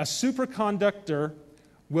 A superconductor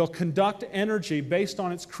will conduct energy based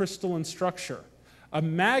on its crystalline structure. A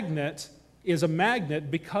magnet is a magnet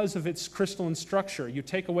because of its crystalline structure. You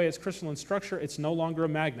take away its crystalline structure, it's no longer a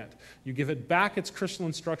magnet. You give it back its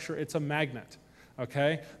crystalline structure, it's a magnet.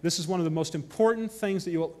 Okay? This is one of the most important things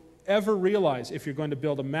that you will ever realize if you're going to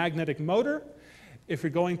build a magnetic motor, if you're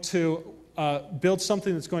going to build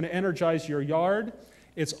something that's going to energize your yard.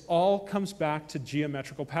 It all comes back to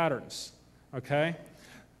geometrical patterns. Okay?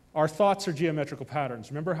 Our thoughts are geometrical patterns.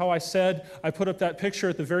 Remember how I said, I put up that picture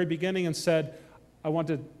at the very beginning and said, I want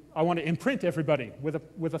to imprint everybody with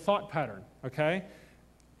a thought pattern, okay?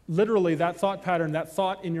 Literally, that thought pattern, that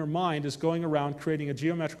thought in your mind is going around creating a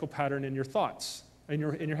geometrical pattern in your thoughts, in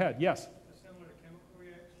your head. Yes? Similar to chemical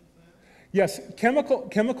reactions then? Yes,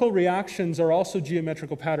 chemical reactions are also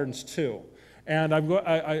geometrical patterns too. And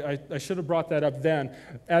I should have brought that up then.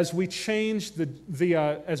 As we change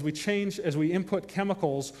as we input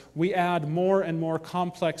chemicals, we add more and more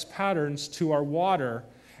complex patterns to our water.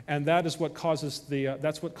 And that is what causes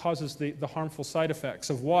the harmful side effects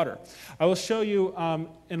of water. I will show you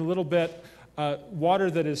in a little bit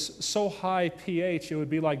water that is so high pH it would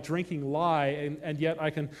be like drinking lye, and yet I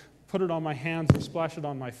can put it on my hands and splash it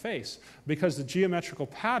on my face because the geometrical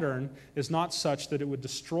pattern is not such that it would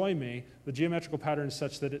destroy me. The geometrical pattern is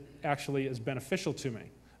such that it actually is beneficial to me.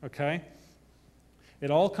 Okay? It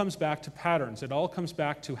all comes back to patterns. It all comes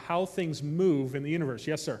back to how things move in the universe.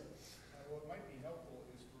 Yes, sir?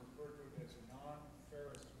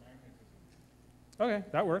 Okay,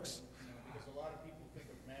 that works. Because a lot of people think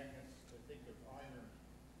of magnets, they think of iron.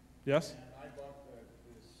 Yes? And I bought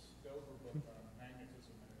this Dover book on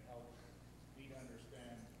magnetism, and it helped me to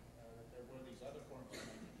understand that there were these other forms of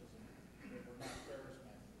magnetism that were not ferrous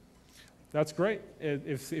magnetism. That's great.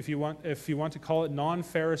 If you want to call it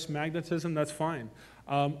non-ferrous magnetism, that's fine.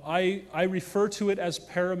 I refer to it as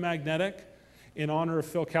paramagnetic in honor of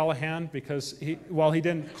Phil Callahan, because while he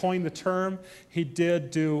didn't coin the term, he did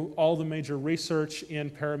do all the major research in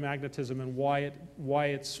paramagnetism and why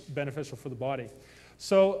it's beneficial for the body.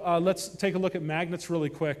 So let's take a look at magnets really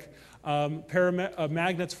quick.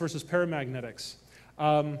 Magnets versus paramagnetics.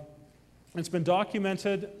 It's been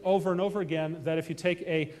documented over and over again that if you take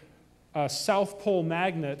a South Pole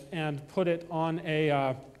magnet and put it on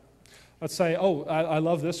a let's say, I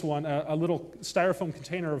love this one, a little styrofoam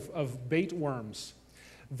container of bait worms.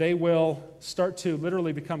 They will start to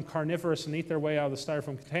literally become carnivorous and eat their way out of the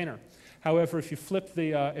styrofoam container. However, if you flip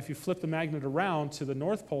the magnet around to the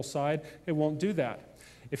North Pole side, it won't do that.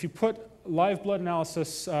 If you put live blood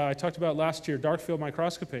analysis, I talked about last year, dark field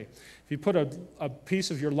microscopy. If you put a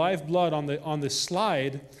piece of your live blood on the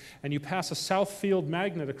slide and you pass a south field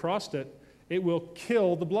magnet across it, it will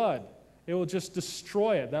kill the blood. It will just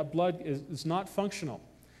destroy it. That blood is not functional.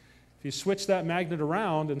 If you switch that magnet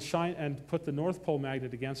around and put the North Pole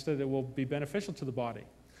magnet against it, it will be beneficial to the body.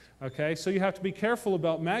 Okay, so you have to be careful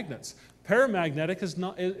about magnets. Paramagnetic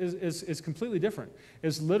is completely different.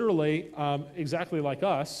 It's literally exactly like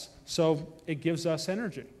us, so it gives us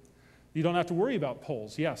energy. You don't have to worry about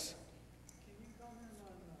poles. Yes? Can you comment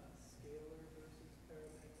on scalar versus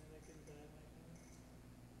paramagnetic and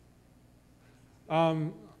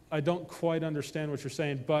diamagnetic? I don't quite understand what you're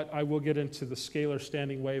saying, but I will get into the scalar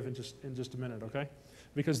standing wave in just a minute, okay?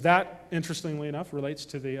 Because that, interestingly enough, relates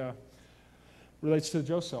to the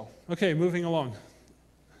Joe cell. Okay, moving along.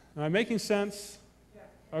 Am I making sense?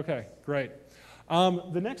 Yeah. Okay, great.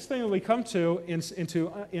 The next thing that we come to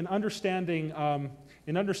in understanding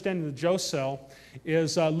the Joe cell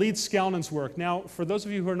is Leeds-Skalnin's work. Now, for those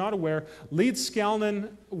of you who are not aware, Leeds-Skalnin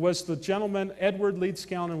was the gentleman, Edward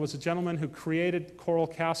Leeds-Skalnin was the gentleman who created Coral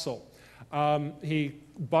Castle. He,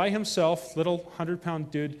 by himself, little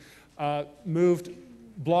 100-pound dude, moved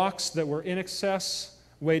blocks that were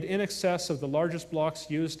weighed in excess of the largest blocks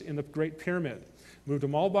used in the Great Pyramid. Moved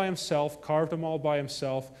them all by himself, carved them all by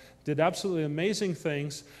himself, did absolutely amazing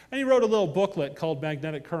things, and he wrote a little booklet called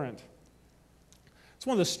Magnetic Current. It's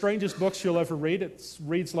one of the strangest books you'll ever read. It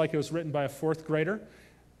reads like it was written by a fourth grader.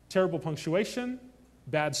 Terrible punctuation,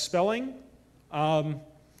 bad spelling,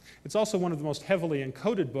 It's also one of the most heavily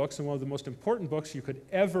encoded books and one of the most important books you could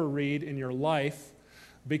ever read in your life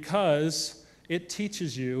because it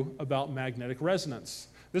teaches you about magnetic resonance.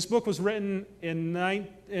 This book was written in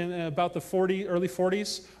about the early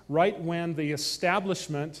 40s, right when the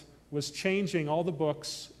establishment was changing all the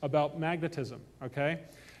books about magnetism, okay?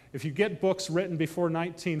 If you get books written before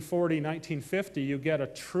 1940, 1950, you get a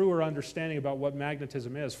truer understanding about what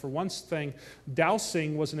magnetism is. For one thing,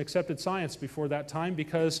 dowsing was an accepted science before that time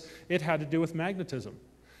because it had to do with magnetism.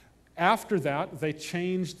 After that, they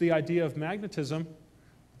changed the idea of magnetism.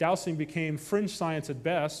 Dowsing became fringe science at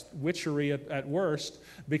best, witchery at worst,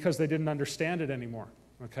 because they didn't understand it anymore,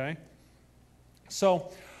 okay?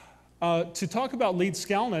 So, to talk about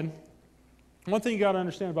Leeds-Skalnin, one thing you got to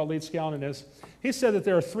understand about Leeds-Skalnin is he said that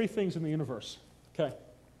there are three things in the universe, okay?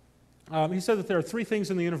 He said that there are three things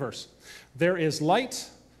in the universe. There is light,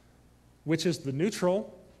 which is the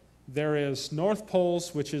neutral. There is north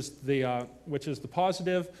poles, which is the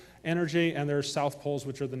positive energy, and there's south poles,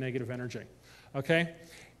 which are the negative energy, okay?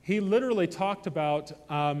 He literally talked about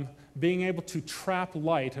being able to trap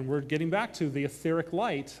light, and we're getting back to the etheric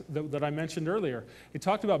light that I mentioned earlier. He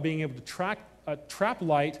talked about being able to trap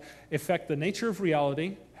light, affect the nature of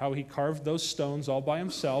reality, how he carved those stones all by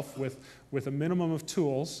himself with a minimum of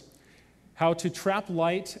tools, how to trap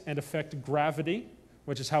light and affect gravity,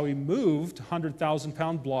 which is how he moved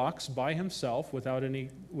 100,000-pound blocks by himself without any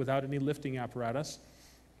lifting apparatus,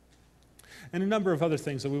 and a number of other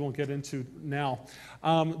things that we won't get into now.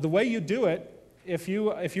 The way you do it, if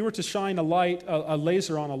you were to shine a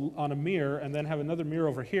laser on a mirror and then have another mirror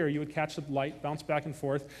over here, you would catch the light, bounce back and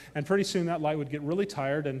forth, and pretty soon that light would get really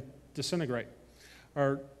tired and disintegrate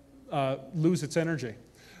or lose its energy.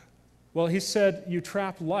 Well, he said you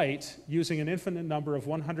trap light using an infinite number of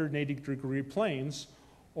 180-degree planes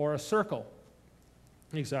or a circle,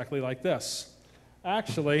 exactly like this.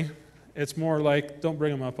 Actually, it's more like, don't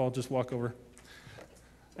bring them up, I'll just walk over.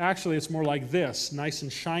 Actually, it's more like this, nice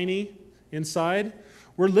and shiny inside.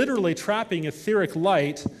 We're literally trapping etheric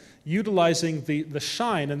light utilizing the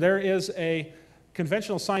shine, and there is a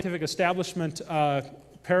conventional scientific establishment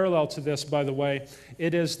parallel to this, by the way.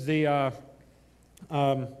 It is it's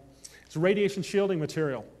radiation shielding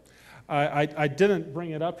material. I didn't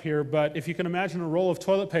bring it up here, but if you can imagine a roll of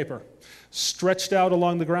toilet paper stretched out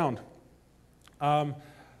along the ground.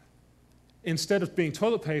 Instead of being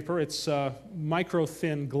toilet paper, it's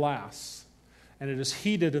micro-thin glass. And it is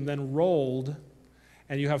heated and then rolled,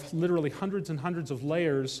 and you have literally hundreds and hundreds of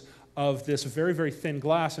layers of this very, very thin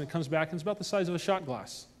glass, and it comes back and it's about the size of a shot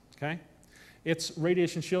glass, okay? It's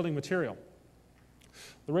radiation shielding material.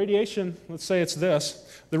 The radiation, let's say it's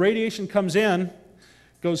this, the radiation comes in,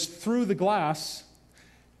 goes through the glass,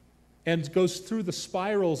 and goes through the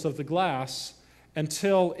spirals of the glass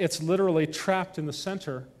until it's literally trapped in the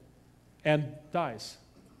center and dies.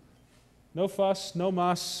 No fuss, no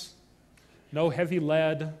muss, no heavy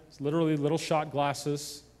lead. It's literally little shot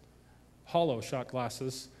glasses, hollow shot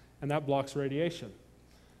glasses, and that blocks radiation.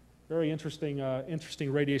 Very interesting,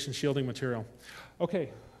 interesting radiation shielding material.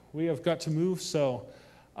 Okay, we have got to move, so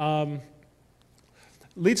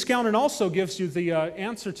Leeds-Skalnin also gives you the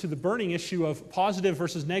answer to the burning issue of positive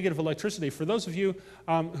versus negative electricity. For those of you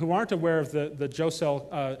who aren't aware of the Joe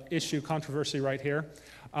cell issue controversy right here,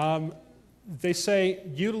 they say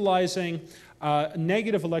utilizing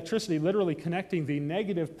negative electricity, literally connecting the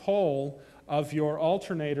negative pole of your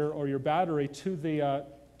alternator or your battery to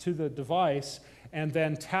the device, and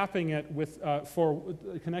then tapping it with for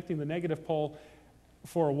connecting the negative pole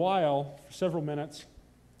for a while, for several minutes,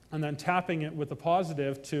 and then tapping it with the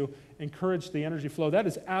positive to encourage the energy flow. That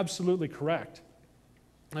is absolutely correct.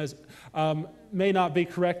 As, may not be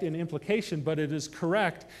correct in implication, but it is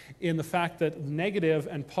correct in the fact that negative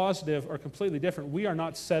and positive are completely different. We are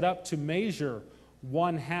not set up to measure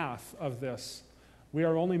one half of this. We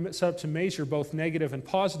are only set up to measure both negative and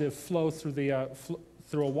positive flow through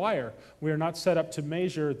through a wire. We are not set up to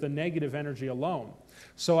measure the negative energy alone.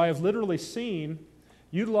 So I have literally seen,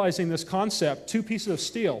 utilizing this concept, two pieces of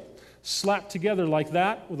steel slapped together like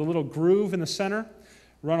that with a little groove in the center,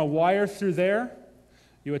 run a wire through there.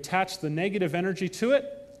 You attach the negative energy to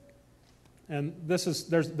it, and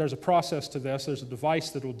there's a process to this. There's a device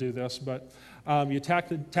that will do this, but you attach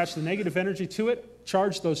the negative energy to it,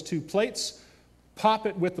 charge those two plates, pop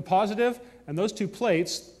it with the positive, and those two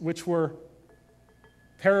plates, which were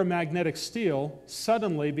paramagnetic steel,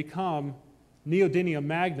 suddenly become neodymium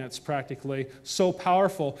magnets practically, so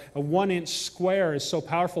powerful. A 1-inch square is so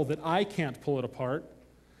powerful that I can't pull it apart.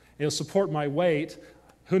 It'll support my weight.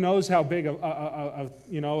 Who knows how big a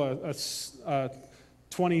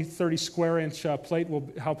 20, 30 square inch plate,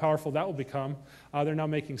 how powerful that will become. They're now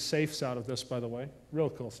making safes out of this, by the way.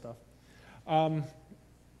 Real cool stuff.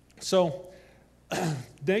 So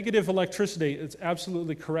negative electricity, it's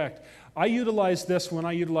absolutely correct. I utilize this when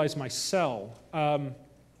I utilize my cell.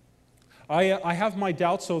 I have my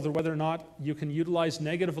doubts over whether or not you can utilize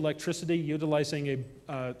negative electricity utilizing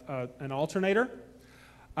an alternator.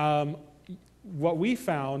 What we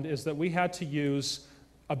found is that we had to use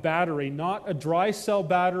a battery, not a dry cell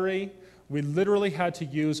battery. We literally had to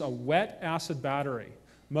use a wet acid battery.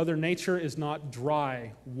 Mother Nature is not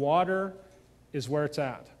dry. Water is where it's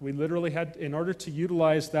at. We literally had, in order to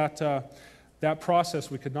utilize that process,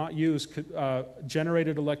 we could not use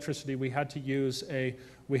generated electricity. We had to use a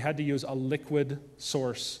liquid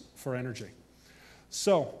source for energy.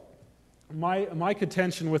 So my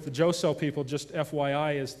contention with the Joe cell people, just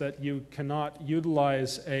FYI, is that you cannot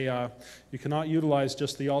utilize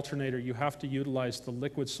just the alternator. You have to utilize the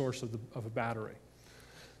liquid source of a battery.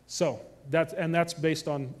 So that's based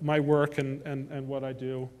on my work and what I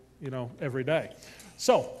do, every day.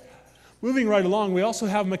 So moving right along, we also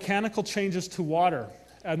have mechanical changes to water.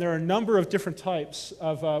 And there are a number of different types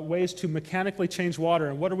of ways to mechanically change water.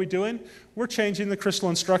 And what are we doing? We're changing the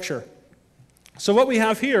crystalline structure. So what we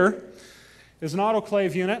have here is an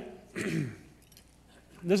autoclave unit.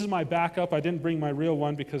 This is my backup. I didn't bring my real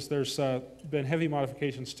one because there's been heavy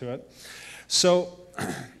modifications to it. So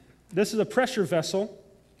this is a pressure vessel.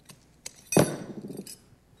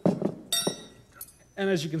 And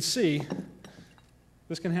as you can see,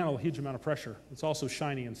 this can handle a huge amount of pressure. It's also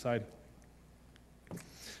shiny inside.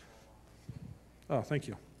 Oh, thank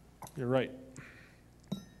you. You're right.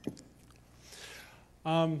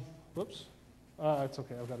 Whoops. It's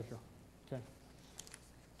okay. I've got it here. Okay.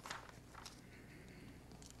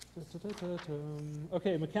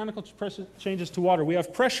 Okay, mechanical pressure changes to water. We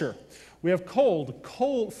have pressure. We have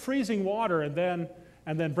cold, freezing water, and then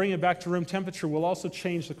bring it back to room temperature will also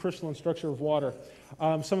change the crystalline structure of water.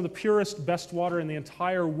 Some of the purest, best water in the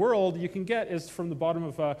entire world you can get is from the bottom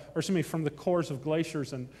of, from the cores of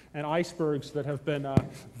glaciers and icebergs that have been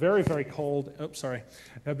very, very cold.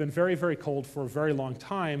 Have been very, very cold for a very long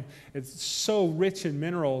time. It's so rich in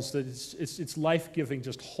minerals that it's life-giving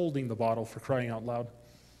just holding the bottle, for crying out loud.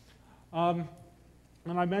 And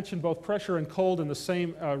I mentioned both pressure and cold in the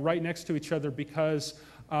same, right next to each other because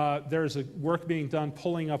there's work being done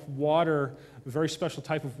pulling up water, a very special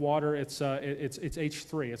type of water. It's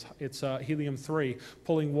H3, it's helium-3,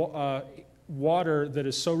 pulling water that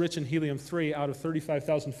is so rich in helium-3 out of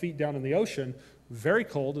 35,000 feet down in the ocean, very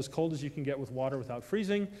cold as you can get with water without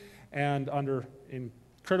freezing, and under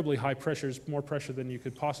incredibly high pressures, more pressure than you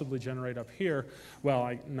could possibly generate up here.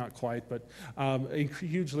 Well, not quite, but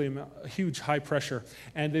huge high pressure.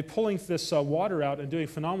 And they're pulling this water out and doing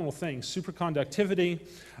phenomenal things. Superconductivity,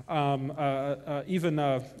 even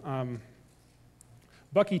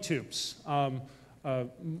Bucky tubes,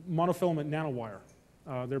 monofilament nanowire.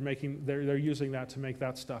 They're using that to make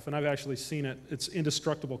that stuff, and I've actually seen it. It's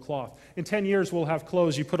indestructible cloth. In 10 years, we'll have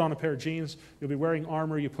clothes. You put on a pair of jeans, you'll be wearing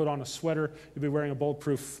armor. You put on a sweater, you'll be wearing a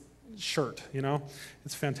bulletproof shirt.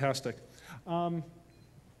 It's fantastic. Other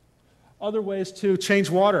ways to change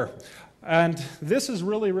water, and this is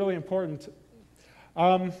really, really important.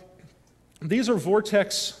 These are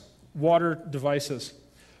vortex water devices.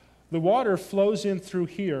 The water flows in through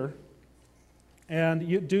here.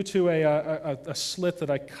 And due to a slit that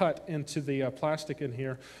I cut into the plastic in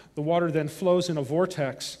here, the water then flows in a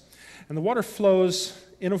vortex. And the water flows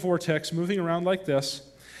in a vortex, moving around like this,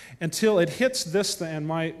 until it hits this thing. And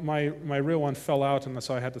my real one fell out, and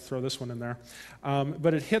so I had to throw this one in there.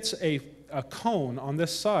 But it hits a cone on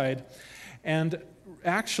this side and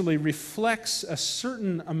actually reflects a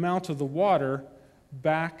certain amount of the water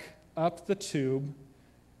back up the tube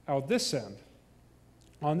out this end.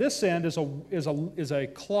 On this end is a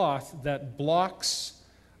cloth that blocks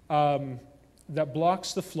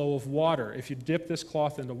the flow of water. If you dip this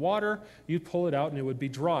cloth into water, you'd pull it out and it would be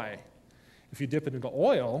dry. If you dip it into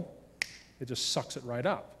oil, it just sucks it right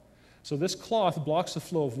up. So this cloth blocks the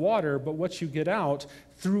flow of water, but what you get out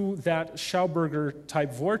through that Schauberger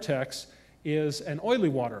type vortex is an oily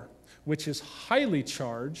water, which is highly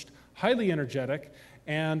charged, highly energetic,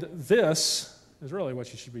 and this is really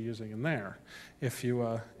what you should be using in there if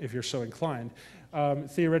you're so inclined.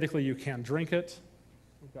 Theoretically, you can drink it.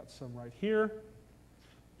 We've got some right here.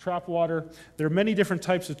 Trap water. There are many different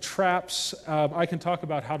types of traps. I can talk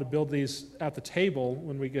about how to build these at the table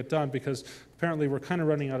when we get done because apparently we're kind of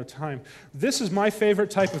running out of time. This is my favorite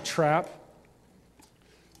type of trap.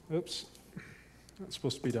 Oops, that's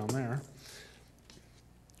supposed to be down there.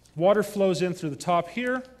 Water flows in through the top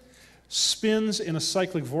here. spins in a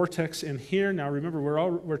cyclic vortex in here. Now remember,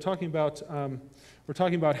 we're talking about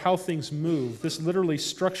how things move. This literally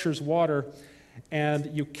structures water,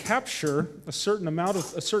 and you capture a certain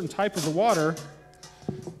type of the water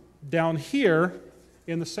down here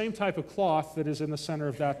in the same type of cloth that is in the center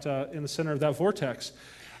of that vortex.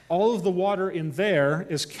 All of the water in there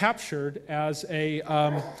is captured as a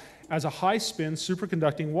high-spin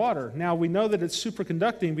superconducting water. Now, we know that it's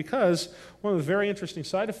superconducting because one of the very interesting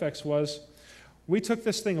side effects was we took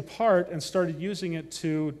this thing apart and started using it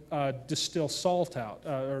to distill salt out,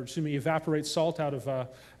 evaporate salt out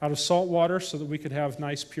of salt water so that we could have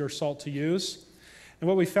nice, pure salt to use. And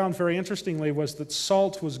what we found very interestingly was that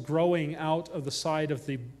salt was growing out of the side of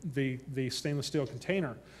the stainless steel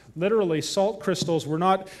container. Literally, salt crystals were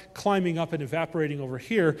not climbing up and evaporating over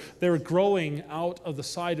here. They were growing out of the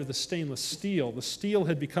side of the stainless steel. The steel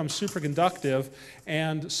had become superconductive,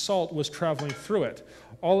 and salt was traveling through it.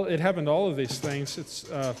 It happened to all of these things. It's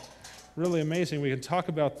really amazing. We can talk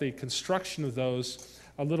about the construction of those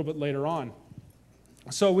a little bit later on.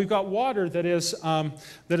 So we've got water that is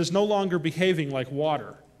no longer behaving like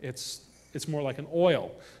water. It's more like an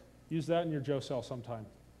oil. Use that in your Joe cell sometime.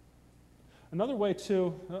 Another way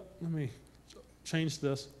to, let me change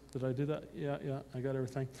this. Did I do that? Yeah, I got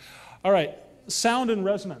everything. All right, sound and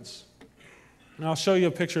resonance. And I'll show you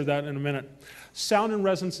a picture of that in a minute. Sound and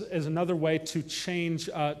resonance is another way to change,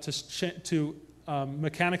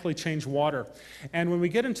 mechanically change water. And when we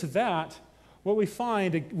get into that, what we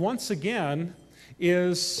find, once again,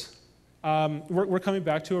 is we're coming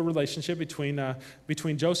back to a relationship between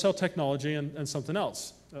Joe cell technology and something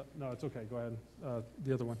else. No, it's okay. Go ahead.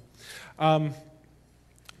 The other one.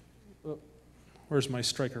 Where's my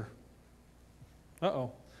striker?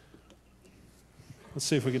 Uh-oh. Let's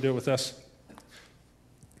see if we can do it with this.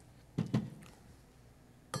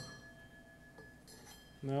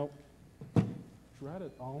 No. Drat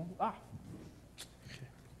it all. Ah.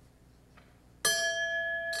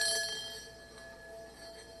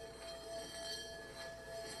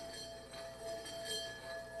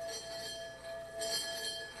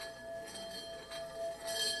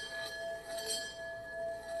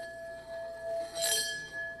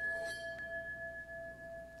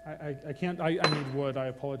 I need wood. I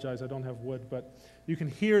apologize. I don't have wood, but you can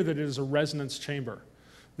hear that it is a resonance chamber.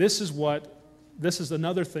 This is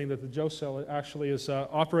another thing that the Joe cell actually is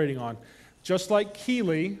operating on. Just like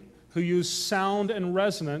Keeley, who used sound and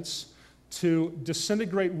resonance to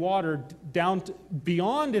disintegrate water down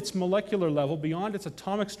beyond its molecular level, beyond its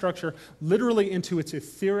atomic structure, literally into its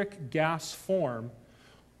etheric gas form,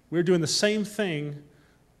 we're doing the same thing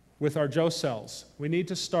with our Joe cells. We need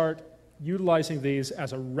to start utilizing these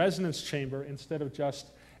as a resonance chamber instead of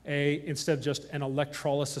just an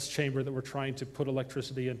electrolysis chamber that we're trying to put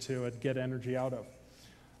electricity into and get energy out of.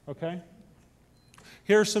 Okay?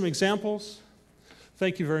 Here are some examples.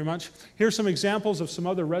 Thank you very much. Here are some examples of some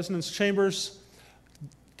other resonance chambers.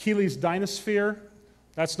 Keeley's Dynasphere.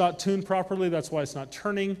 That's not tuned properly. That's why it's not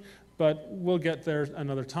turning, but we'll get there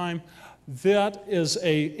another time. That is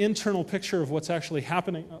an internal picture of what's actually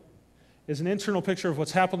happening. Is an internal picture of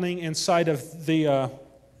what's happening inside of this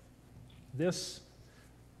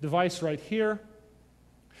device right here.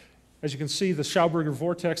 As you can see, the Schauberger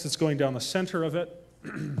vortex that's going down the center of it.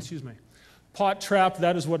 Excuse me. Pot trap,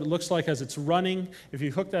 that is what it looks like as it's running. If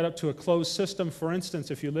you hook that up to a closed system, for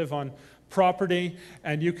instance, if you live on property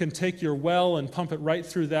and you can take your well and pump it right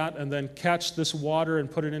through that and then catch this water and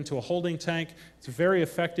put it into a holding tank, it's very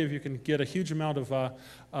effective. You can get a huge amount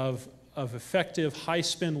of effective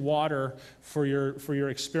high-spin water for your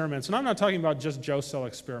experiments. And I'm not talking about just Joe cell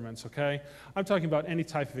experiments, okay? I'm talking about any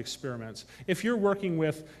type of experiments. If you're working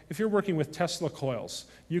with Tesla coils,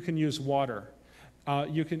 you can use water.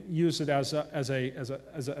 You can use it as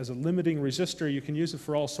a limiting resistor. You can use it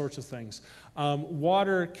for all sorts of things.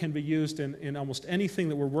 Water can be used in almost anything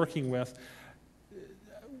that we're working with.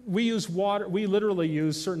 We use water. We literally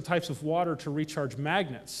use certain types of water to recharge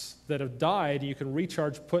magnets that have died. You can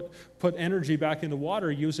recharge, put energy back into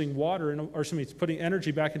water using water, putting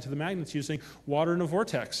energy back into the magnets using water in a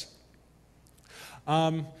vortex.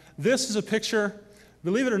 This is a picture.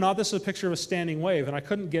 Believe it or not, this is a picture of a standing wave, and I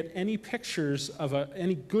couldn't get any good pictures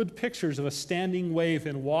of a standing wave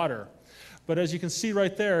in water. But as you can see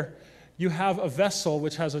right there, you have a vessel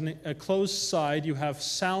which has a closed side. You have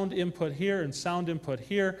sound input here and sound input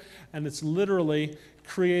here, and it's literally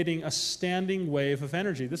creating a standing wave of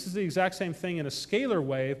energy. This is the exact same thing in a scalar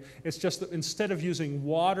wave. It's just that instead of using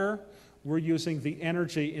water, we're using the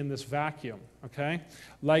energy in this vacuum, okay?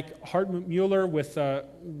 Like Hartmut-Muller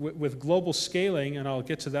with global scaling, and I'll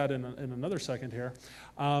get to that in another second here,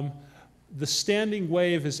 The standing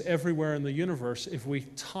wave is everywhere in the universe. If we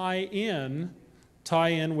tie in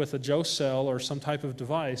with a Joe cell or some type of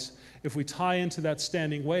device, if we tie into that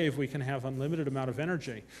standing wave, we can have unlimited amount of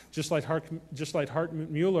energy. Just like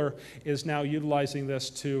Hartmut-Muller is now utilizing this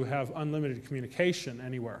to have unlimited communication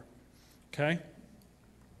anywhere. Okay?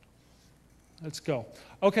 Let's go.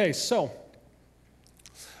 Okay, so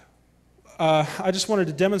I just wanted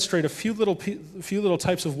to demonstrate a few little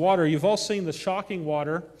types of water. You've all seen the shocking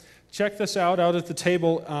water. Check this out at the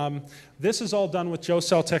table. This is all done with Joe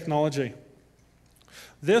cell technology.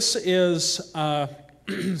 This is,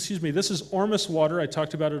 excuse me, this is Ormus water. I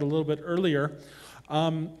talked about it a little bit earlier.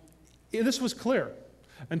 This was clear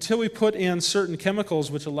until we put in certain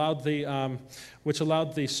chemicals which allowed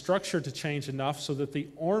the structure to change enough so that the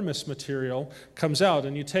Ormus material comes out.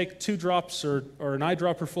 And you take 2 drops or an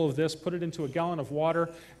eyedropper full of this, put it into a gallon of water,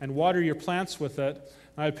 and water your plants with it.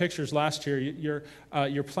 I had pictures last year.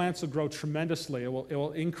 Your plants will grow tremendously. It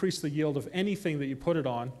will increase the yield of anything that you put it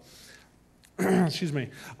on. Excuse me.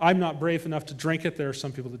 I'm not brave enough to drink it. There are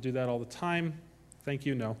some people that do that all the time. Thank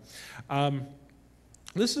you, no.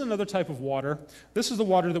 This is another type of water. This is the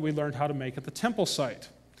water that we learned how to make at the Temple site.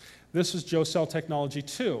 This is Joe cell technology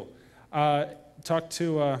too. Talked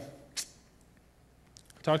to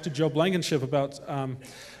Joe Blankenship about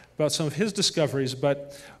some of his discoveries,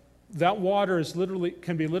 but that water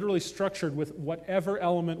can be literally structured with whatever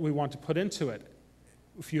element we want to put into it.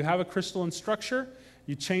 If you have a crystalline structure,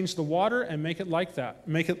 you change the water and make it like that.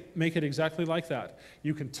 Make it exactly like that.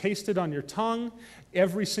 You can taste it on your tongue.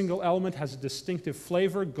 Every single element has a distinctive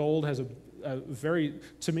flavor. Gold has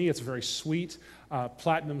to me, it's very sweet.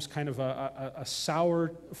 Platinum's kind of a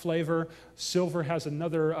sour flavor. Silver has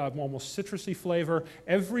another almost citrusy flavor.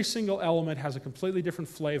 Every single element has a completely different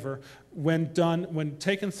flavor when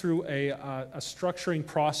taken through a structuring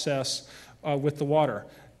process with the water.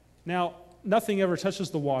 Now, nothing ever touches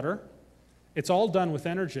the water. It's all done with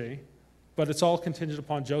energy, but it's all contingent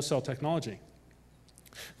upon Joe cell technology.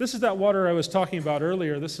 This is that water I was talking about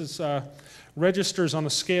earlier. This is registers on a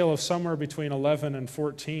scale of somewhere between 11 and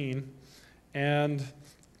 14. And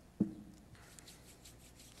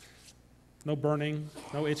no burning,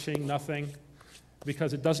 no itching, nothing,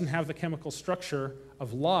 because it doesn't have the chemical structure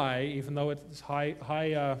of lye, even though it's high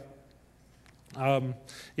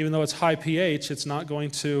pH. It's not going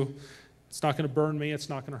to burn me. It's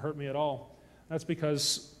not going to hurt me at all. That's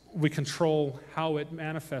because we control how it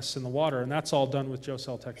manifests in the water, and that's all done with Joe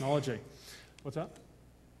cell technology. What's that?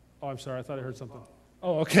 Oh, I'm sorry. I thought I heard something.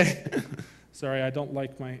 Oh, okay. Sorry, I don't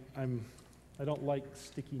like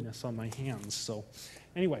stickiness on my hands. So,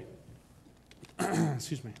 anyway,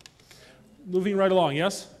 excuse me. Moving right along.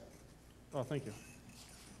 Yes? Oh, thank you.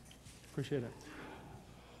 Appreciate it.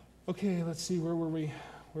 Okay, let's see. Where were we?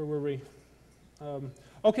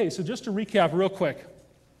 Okay, so just to recap real quick.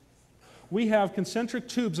 We have concentric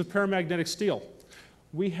tubes of paramagnetic steel.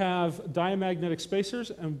 We have diamagnetic spacers,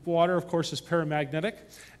 and water, of course, is paramagnetic,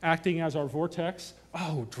 acting as our vortex.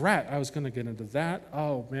 Oh, drat, I was going to get into that.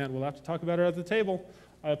 Oh, man, we'll have to talk about it at the table.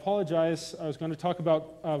 I apologize. I was going to talk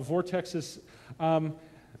about vortexes.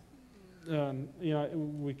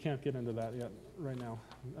 We can't get into that yet right now.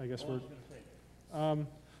 I guess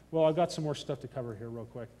well, I've got some more stuff to cover here real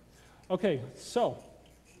quick. Okay, so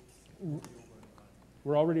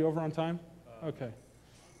we're already over on time? Okay.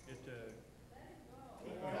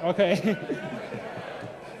 Okay.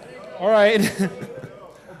 All right.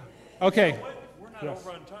 Okay. We're not over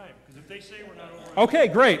on time, because if they say we're not over on time. Okay,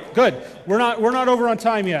 great, good. We're not over on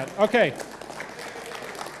time yet. Okay.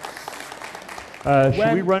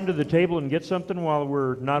 Should we run to the table and get something while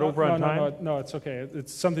we're not over on time? No, it's okay.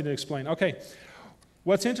 It's something to explain. Okay.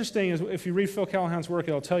 What's interesting is if you read Phil Callahan's work,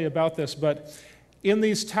 it'll tell you about this, but in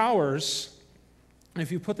these towers,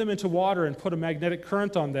 if you put them into water and put a magnetic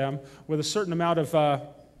current on them with a certain amount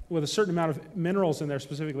of minerals in there,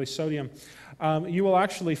 specifically sodium, you will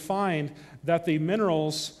actually find that the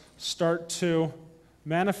minerals start to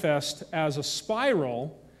manifest as a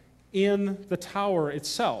spiral in the tower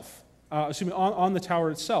itself. On the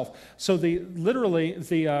tower itself. So literally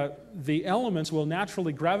the elements will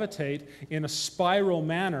naturally gravitate in a spiral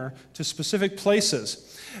manner to specific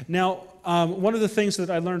places. Now, one of the things that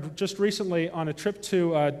I learned just recently on a trip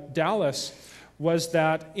to Dallas was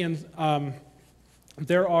that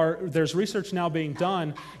there's research now being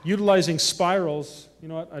done utilizing spirals. You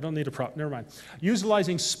know what? I don't need a prop. Never mind.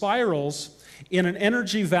 Utilizing spirals in an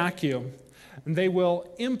energy vacuum, and they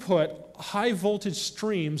will input high voltage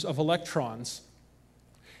streams of electrons.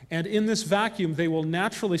 And in this vacuum, they will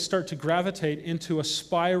naturally start to gravitate into a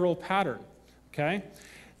spiral pattern. Okay?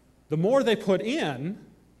 The more they put in,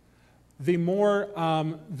 the more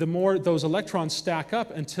those electrons stack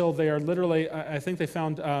up until they are literally, I think they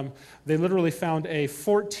literally found a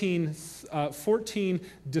 14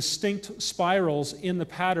 distinct spirals in the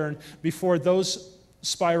pattern before those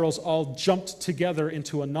spirals all jumped together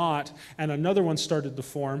into a knot, and another one started to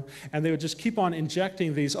form, and they would just keep on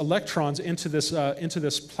injecting these electrons into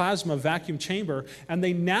this plasma vacuum chamber, and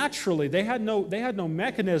they had no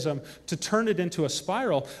mechanism to turn it into a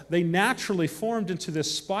spiral. They naturally formed into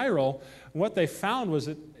this spiral. And what they found was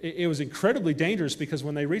that it was incredibly dangerous, because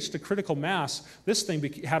when they reached a critical mass, this thing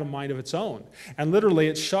had a mind of its own, and literally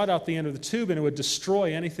it shot out the end of the tube, and it would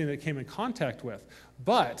destroy anything that it came in contact with.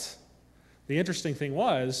 But the interesting thing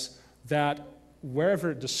was that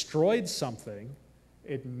wherever it destroyed something,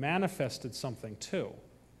 it manifested something too.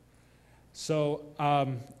 So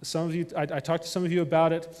some of you, I talked to some of you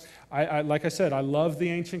about it. Like I said, I love the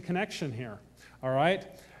ancient connection here, all right?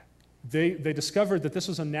 They discovered that this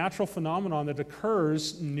was a natural phenomenon that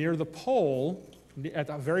occurs near the pole at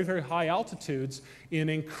very, very high altitudes in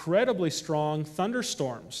incredibly strong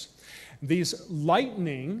thunderstorms. These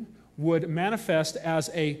lightning would manifest as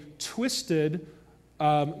a twisted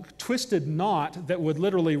knot that would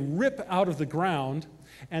literally rip out of the ground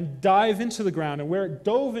and dive into the ground. And where it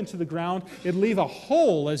dove into the ground, it'd leave a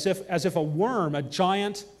hole as if a worm, a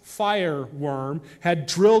giant fire worm, had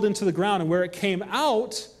drilled into the ground. And where it came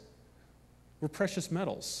out were precious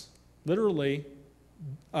metals, literally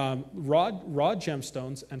raw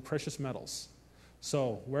gemstones and precious metals.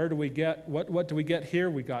 So where do we get, what do we get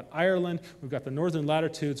here? We've got Ireland, we've got the northern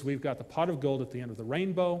latitudes, we've got the pot of gold at the end of the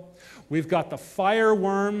rainbow, we've got the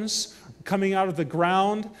fireworms coming out of the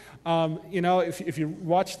ground. If you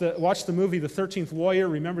watch the movie The 13th Warrior,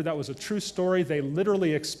 remember that was a true story. They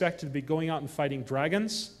literally expected to be going out and fighting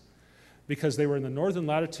dragons because they were in the northern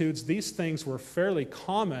latitudes. These things were fairly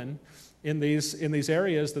common in these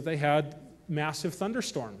areas that they had massive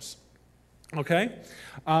thunderstorms. Okay?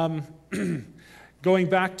 Going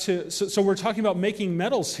back to, so we're talking about making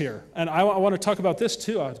metals here, and I want to talk about this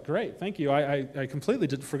too. Great, thank you. I completely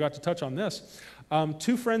forgot to touch on this.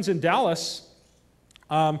 Two friends in Dallas,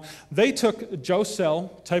 they took a Joe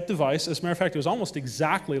cell type device. As a matter of fact, it was almost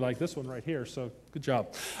exactly like this one right here, so good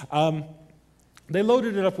job. They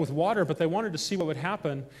loaded it up with water, but they wanted to see what would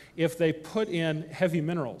happen if they put in heavy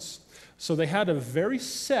minerals. So they had a very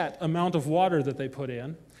set amount of water that they put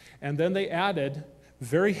in, and then they added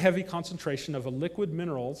very heavy concentration of a liquid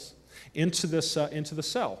minerals into the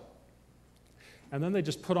cell. And then they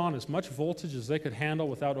just put on as much voltage as they could handle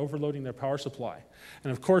without overloading their power supply.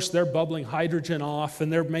 And of course, they're bubbling hydrogen off,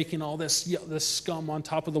 and they're making all this scum on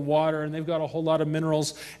top of the water, and they've got a whole lot of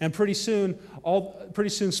minerals. And pretty soon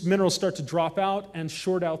minerals start to drop out and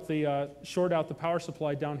short out the power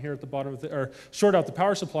supply down here at the bottom or short out the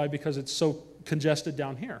power supply because it's so congested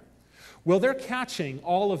down here. Well, they're catching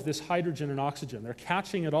all of this hydrogen and oxygen. They're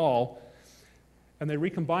catching it all, and they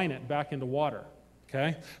recombine it back into water.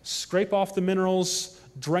 Okay? Scrape off the minerals,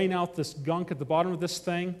 drain out this gunk at the bottom of this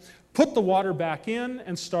thing, put the water back in,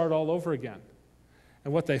 and start all over again.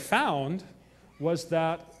 And what they found was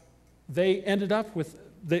that they ended up with,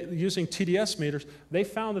 using TDS meters, they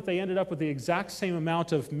found that they ended up with the exact same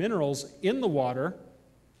amount of minerals in the water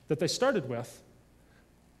that they started with,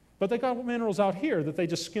 but they got minerals out here that they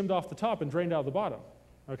just skimmed off the top and drained out of the bottom.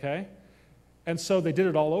 Okay? And so they did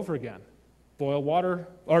it all over again. Boil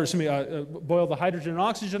the hydrogen and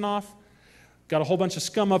oxygen off, got a whole bunch of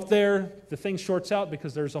scum up there, the thing shorts out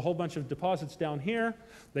because there's a whole bunch of deposits down here.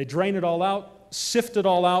 They drain it all out, sift it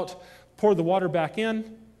all out, pour the water back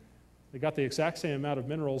in. They got the exact same amount of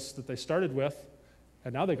minerals that they started with,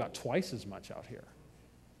 and now they got twice as much out here.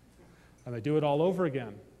 And they do it all over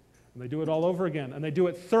again, and they do it all over again, and they do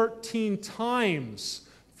it 13 times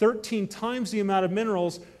the amount of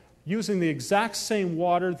minerals, using the exact same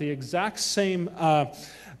water, the exact same amount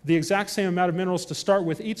of minerals to start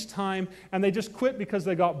with each time, and they just quit because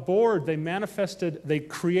they got bored. They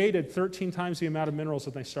created 13 times the amount of minerals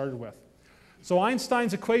that they started with. So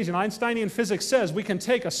Einstein's equation, Einsteinian physics says we can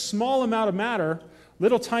take a small amount of matter,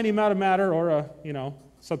 little tiny amount of matter, or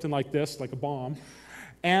something like this, like a bomb,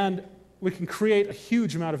 and we can create a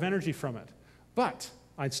huge amount of energy from it. But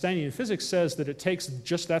Einsteinian physics says that it takes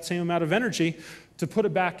just that same amount of energy to put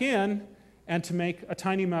it back in and to make a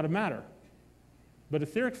tiny amount of matter. But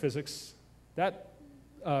etheric physics,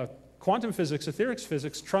 quantum physics, etheric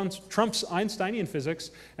physics trumps Einsteinian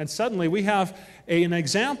physics, and suddenly we have an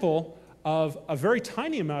example of a very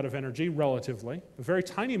tiny amount of energy, relatively, a very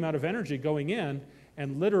tiny amount of energy going in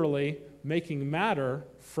and literally making matter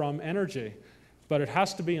from energy. But it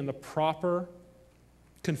has to be in the proper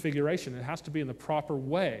configuration. It has to be in the proper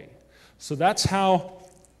way. So that's how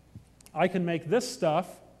I can make this stuff,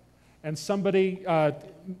 and somebody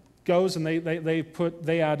goes and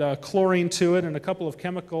they add chlorine to it and a couple of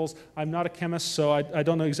chemicals. I'm not a chemist, so I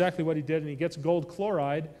don't know exactly what he did, and he gets gold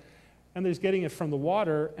chloride, and he's getting it from the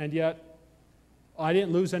water, and yet I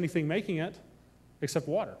didn't lose anything making it except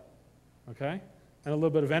water, okay, and a little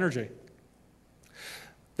bit of energy.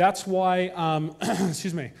 That's why,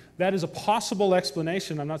 excuse me, that is a possible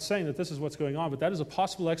explanation. I'm not saying that this is what's going on, but that is a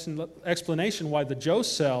possible explanation why the Joe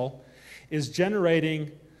cell is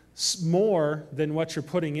generating more than what you're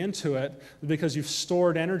putting into it, because you've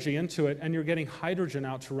stored energy into it and you're getting hydrogen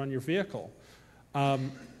out to run your vehicle.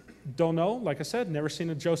 Don't know, like I said, never seen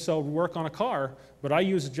a Joe cell work on a car, but I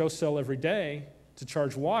use a Joe cell every day to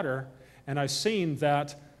charge water, and I've seen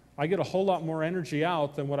that I get a whole lot more energy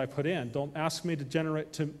out than what I put in. Don't ask me to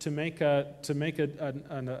generate to make an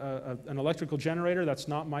electrical generator. That's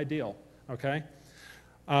not my deal. Okay.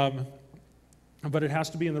 But it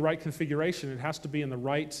has to be in the right configuration. It has to be in the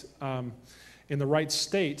right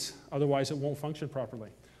state. Otherwise, it won't function properly.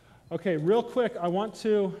 Okay, real quick, I want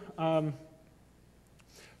to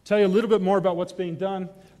tell you a little bit more about what's being done.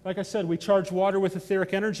 Like I said, we charge water with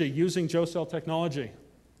etheric energy using Joe cell technology.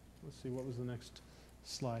 Let's see, what was the next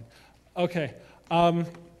slide? Okay,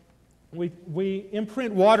 we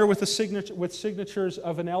imprint water with signatures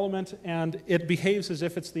of an element, and it behaves as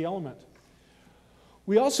if it's the element.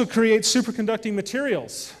 We also create superconducting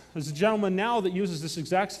materials. There's a gentleman now that uses this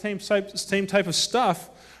exact same type of stuff,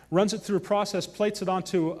 runs it through a process, plates it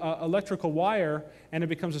onto electrical wire, and it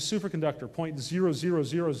becomes a superconductor,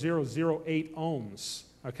 0.000008 ohms.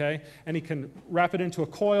 Okay? And he can wrap it into a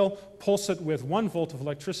coil, pulse it with 1 volt of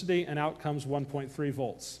electricity, and out comes 1.3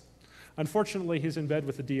 volts. Unfortunately, he's in bed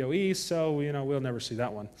with the DOE, so we'll never see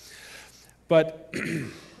that one. But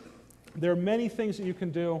there are many things that you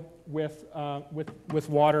can do with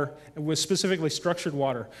water, with specifically structured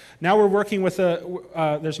water. Now we're working with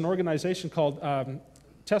there's an organization called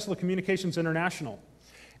Tesla Communications International,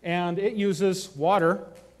 and it uses water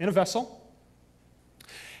in a vessel.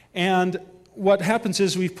 And what happens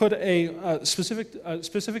is we've put a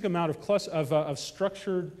specific amount of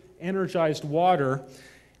structured, energized water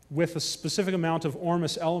with a specific amount of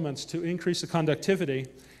Ormus elements to increase the conductivity,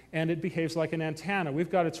 and it behaves like an antenna.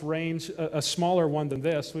 We've got its range, a smaller one than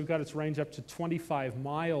this. We've got its range up to 25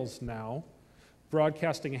 miles now,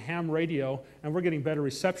 broadcasting a ham radio, and we're getting better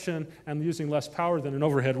reception and using less power than an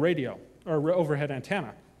overhead radio or overhead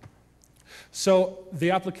antenna. So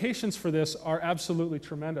the applications for this are absolutely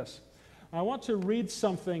tremendous. I want to read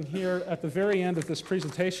something here at the very end of this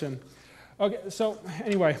presentation. Okay, so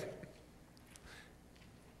anyway,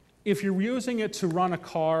 if you're using it to run a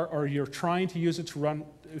car, or you're trying to use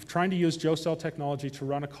Joe cell technology to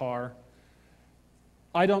run a car,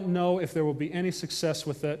 I don't know if there will be any success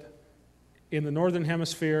with it in the northern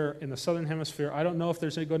hemisphere, in the southern hemisphere. I don't know if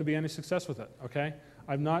there's going to be any success with it, okay?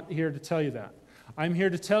 I'm not here to tell you that. I'm here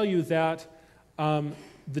to tell you that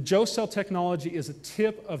the Joe cell technology is a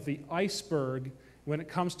tip of the iceberg when it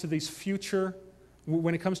comes to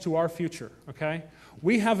our future, okay?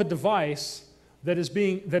 We have a device that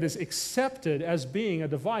is accepted as being a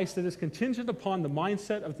device that is contingent upon the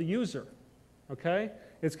mindset of the user, okay?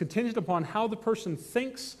 It's contingent upon how the person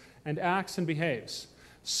thinks and acts and behaves.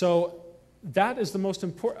 So that is the most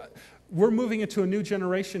important. We're moving into a new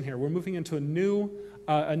generation here. We're moving into a new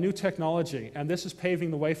technology, and this is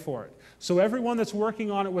paving the way for it. So everyone that's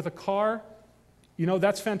working on it with a car,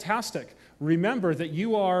 that's fantastic. Remember that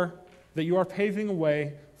you are paving a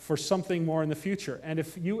way for something more in the future. And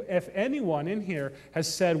if anyone in here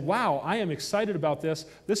has said, wow, I am excited about this,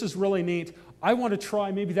 this is really neat, I want to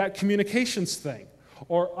try maybe that communications thing,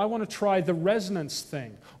 or I want to try the resonance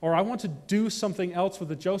thing, or I want to do something else with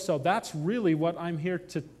the Joe cell, that's really what I'm here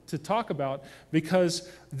to talk about, because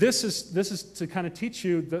this is to kind of teach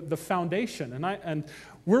you the foundation. And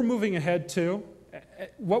we're moving ahead to,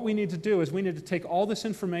 what we need to do is we need to take all this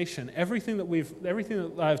information, everything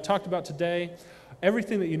that I've talked about today,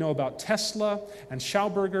 everything that you know about Tesla and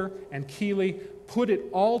Schauberger and Keeley, put it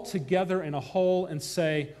all together in a whole and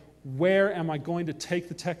say, where am I going to take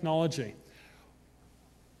the technology?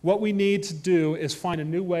 What we need to do is find a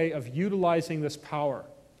new way of utilizing this power,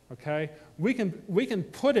 okay? We can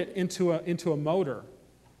put it into a motor,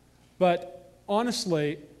 but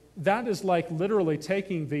honestly, that is like literally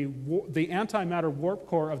taking the antimatter warp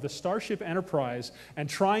core of the Starship Enterprise and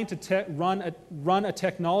trying to run a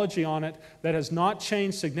technology on it that has not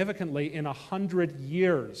changed significantly in 100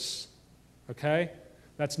 years. Okay?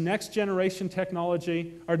 That's next generation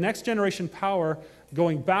technology, or next generation power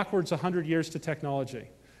going backwards 100 years to technology.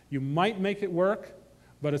 You might make it work,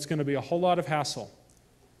 but it's going to be a whole lot of hassle.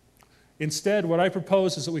 Instead, what I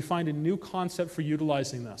propose is that we find a new concept for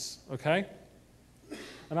utilizing this, okay?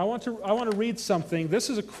 And I want to read something. This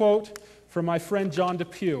is a quote from my friend John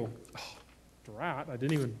DePew. Oh, drat, I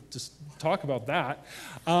didn't even just talk about that.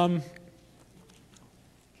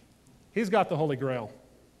 He's got the Holy Grail,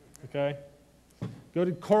 okay? Go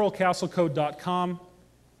to coralcastlecode.com.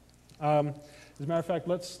 As a matter of fact,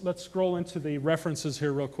 let's scroll into the references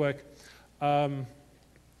here real quick.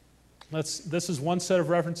 This is one set of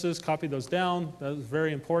references. Copy those down. That is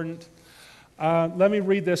very important. Let me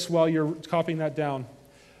read this while you're copying that down.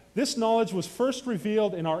 This knowledge was first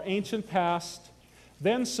revealed in our ancient past,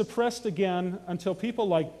 then suppressed again until people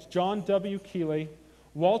like John W. Keeley,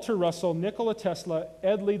 Walter Russell, Nikola Tesla,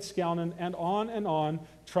 Ed Leedskalnin, and on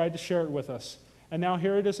tried to share it with us. And now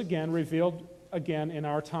here it is again, revealed again in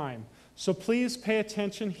our time. So please pay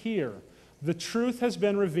attention here. The truth has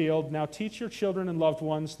been revealed. Now teach your children and loved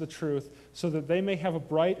ones the truth so that they may have a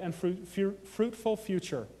bright and fruitful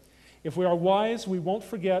future. If we are wise, we won't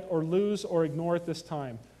forget or lose or ignore it this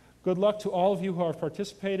time. Good luck to all of you who have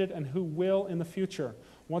participated and who will in the future.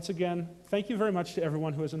 Once again, thank you very much to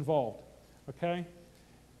everyone who is involved. Okay?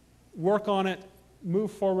 Work on it.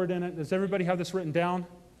 Move forward in it. Does everybody have this written down?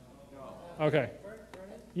 No. Okay. Vernon,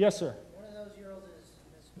 Yes, sir. one of those URLs is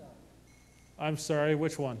misspelled. I'm sorry.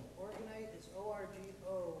 Which one? Orgonite is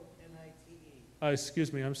O-R-G-O-N-I-T-E.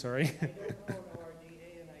 Excuse me. I'm sorry. I don't know an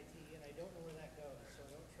O-R-G-A-N-I-T-E, and I don't know where that goes, so I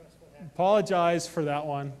don't trust what happened. Apologize for that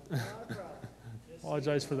one. Not a problem. Just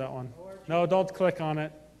Apologize for that one. O-R-G, No, don't click on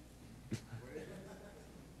it. with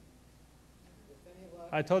any luck.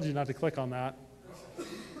 I told you not to click on that.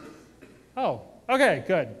 Oh, okay,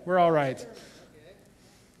 good. We're all right. Okay.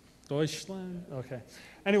 Deutschland. Okay.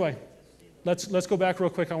 Anyway, let's go back real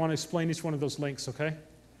quick. I want to explain each one of those links, okay?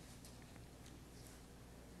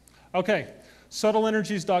 Okay,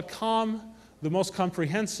 subtleenergies.com, the most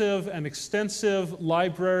comprehensive and extensive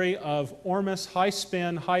library of ORMUS,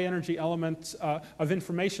 high-spin, high-energy elements, of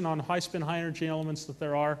information on high-spin, high-energy elements that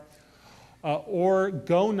there are. Or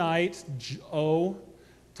GoNight, G-O,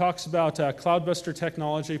 talks about cloudbuster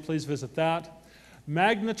technology. Please visit that.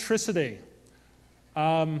 Magnetricity.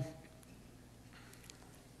 John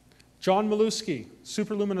Maluski,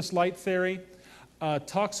 superluminous light theory,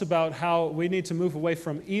 talks about how we need to move away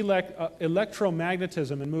from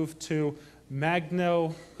electromagnetism and move to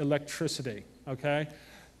magnoelectricity, okay?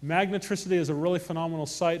 Magnetricity is a really phenomenal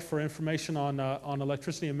site for information on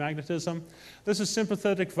electricity and magnetism. This is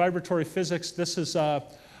sympathetic vibratory physics. This is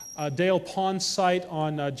Dale Pond's site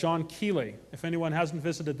on John Keeley. If anyone hasn't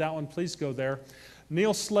visited that one, please go there.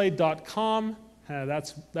 NeilSlade.com,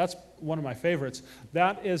 that's one of my favorites.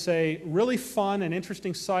 That is a really fun and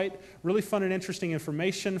interesting site, really fun and interesting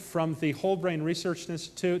information from the Whole Brain Research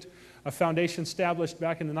Institute, a foundation established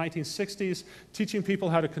back in the 1960s, teaching people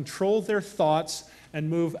how to control their thoughts and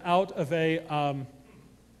move out of a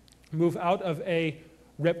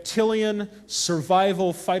reptilian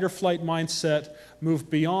survival fight-or-flight mindset, move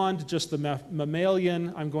beyond just the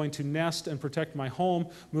mammalian, I'm going to nest and protect my home,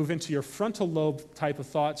 move into your frontal lobe type of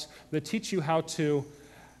thoughts that teach you how to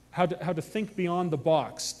think beyond the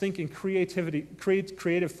box, think in creativity,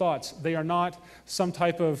 creative thoughts. They are not some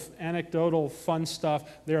type of anecdotal fun stuff.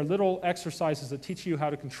 They are little exercises that teach you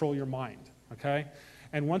how to control your mind, okay?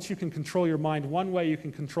 And once you can control your mind one way, you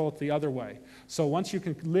can control it the other way. So once you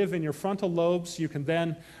can live in your frontal lobes, you can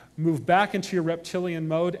then move back into your reptilian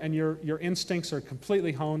mode, and your instincts are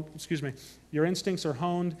completely honed, your instincts are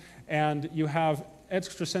honed, and you have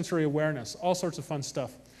extrasensory awareness, all sorts of fun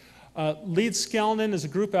stuff. Leedskalnin is a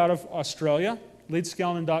group out of Australia,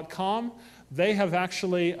 leedskalnin.com. They have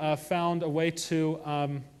actually found a way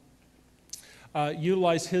to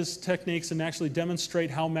utilize his techniques and actually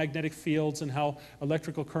demonstrate how magnetic fields and how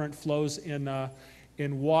electrical current flows in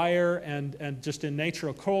wire and just in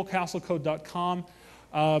nature. coralcastlecode.com.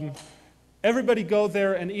 Everybody go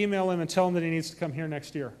there and email him and tell him that he needs to come here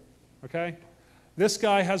next year, okay? This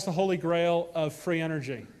guy has the holy grail of free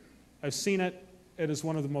energy. I've seen it. It was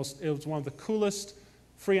one of the coolest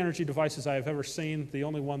free energy devices I have ever seen, the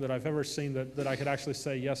only one that I've ever seen that I could actually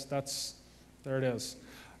say, yes, there it is.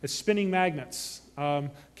 It's spinning magnets.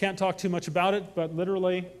 Can't talk too much about it, but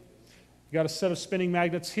literally, you got a set of spinning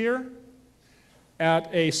magnets here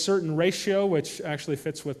at a certain ratio, which actually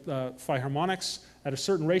fits with phi harmonics. At a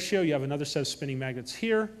certain ratio, you have another set of spinning magnets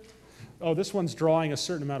here. Oh, this one's drawing a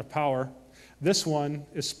certain amount of power. This one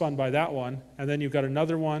is spun by that one, and then you've got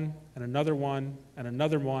another one, and another one, and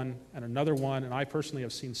another one, and another one, and I personally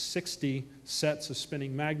have seen 60 sets of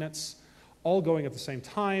spinning magnets, all going at the same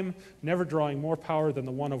time, never drawing more power than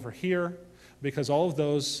the one over here, because all of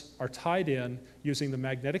those are tied in using the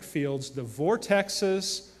magnetic fields, the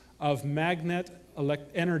vortexes of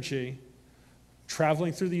energy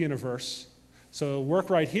traveling through the universe. So it'll work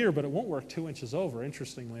right here, but it won't work 2 inches over,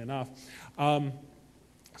 interestingly enough.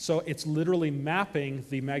 So it's literally mapping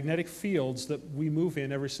the magnetic fields that we move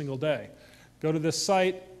in every single day. Go to this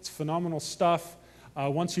site, it's phenomenal stuff.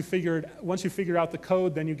 Once you figure out the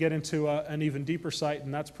code, then you get into an even deeper site,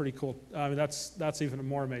 and that's pretty cool. I mean, that's even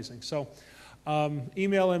more amazing. So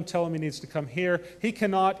email him, tell him he needs to come here. He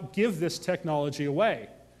cannot give this technology away.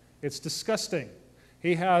 It's disgusting.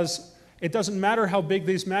 It doesn't matter how big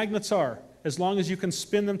these magnets are. As long as you can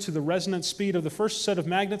spin them to the resonant speed of the first set of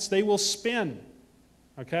magnets, they will spin.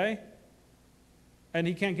 Okay? And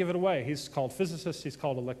he can't give it away. He's called physicists, he's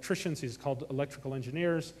called electricians, he's called electrical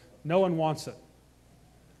engineers. No one wants it.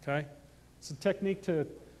 Okay? It's a technique to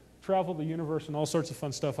travel the universe and all sorts of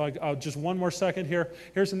fun stuff. Just one more second here.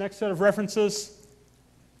 Here's the next set of references.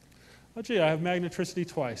 Oh, gee, I have magnetricity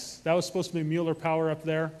twice. That was supposed to be Mueller Power up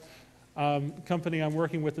there. Company I'm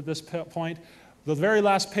working with at this point. The very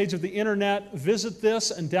last page of the internet, visit this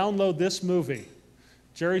and download this movie.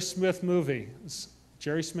 Jerry Smith Movies.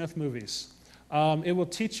 It will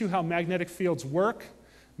teach you how magnetic fields work.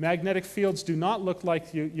 Magnetic fields do not look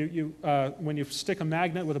like when you stick a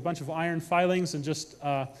magnet with a bunch of iron filings and just,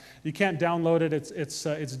 you can't download it.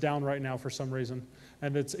 It's down right now for some reason.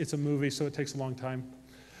 And it's a movie, so it takes a long time.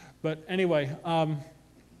 But anyway,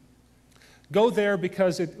 go there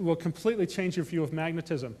because it will completely change your view of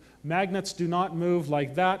magnetism. Magnets do not move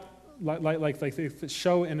like that, like they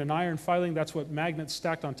show in an iron filing. That's what magnets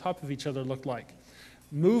stacked on top of each other look like.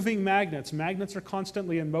 Moving magnets are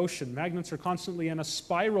constantly in motion. Magnets are constantly in a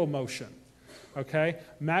spiral motion. Okay?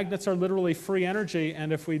 Magnets are literally free energy,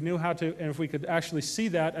 and if we could actually see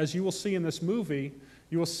that, as you will see in this movie,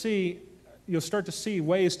 you'll start to see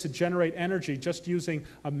ways to generate energy just using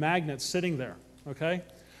a magnet sitting there. Okay?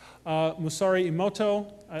 Musari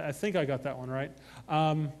Emoto, I think I got that one right.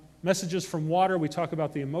 Messages from water, we talk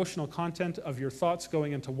about the emotional content of your thoughts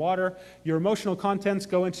going into water. Your emotional contents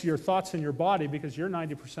go into your thoughts in your body because you're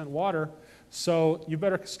 90% water. So you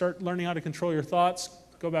better start learning how to control your thoughts.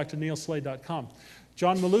 Go back to neilslade.com.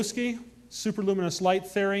 John Milewski, superluminous light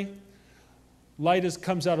theory. Light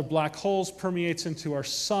comes out of black holes, permeates into our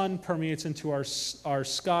sun, permeates into our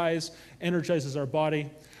skies, energizes our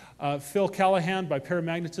body. Phil Callahan, by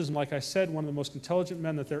paramagnetism, like I said, one of the most intelligent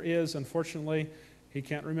men that there is. Unfortunately, he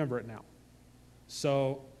can't remember it now.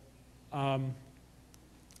 So,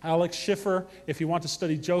 Alex Schiffer, if you want to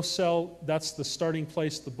study Joe Cell, that's the starting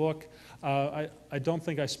place, the book. I don't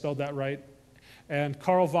think I spelled that right. And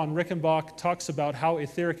Carl von Rickenbach talks about how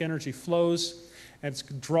etheric energy flows and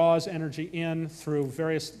it draws energy in through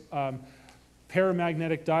various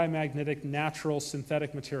paramagnetic, diamagnetic, natural,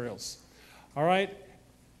 synthetic materials. All right?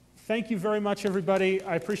 Thank you very much, everybody.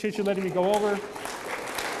 I appreciate you letting me go over.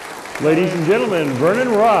 Ladies and gentlemen, Vernon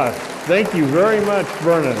Roth. Thank you very much,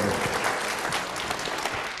 Vernon.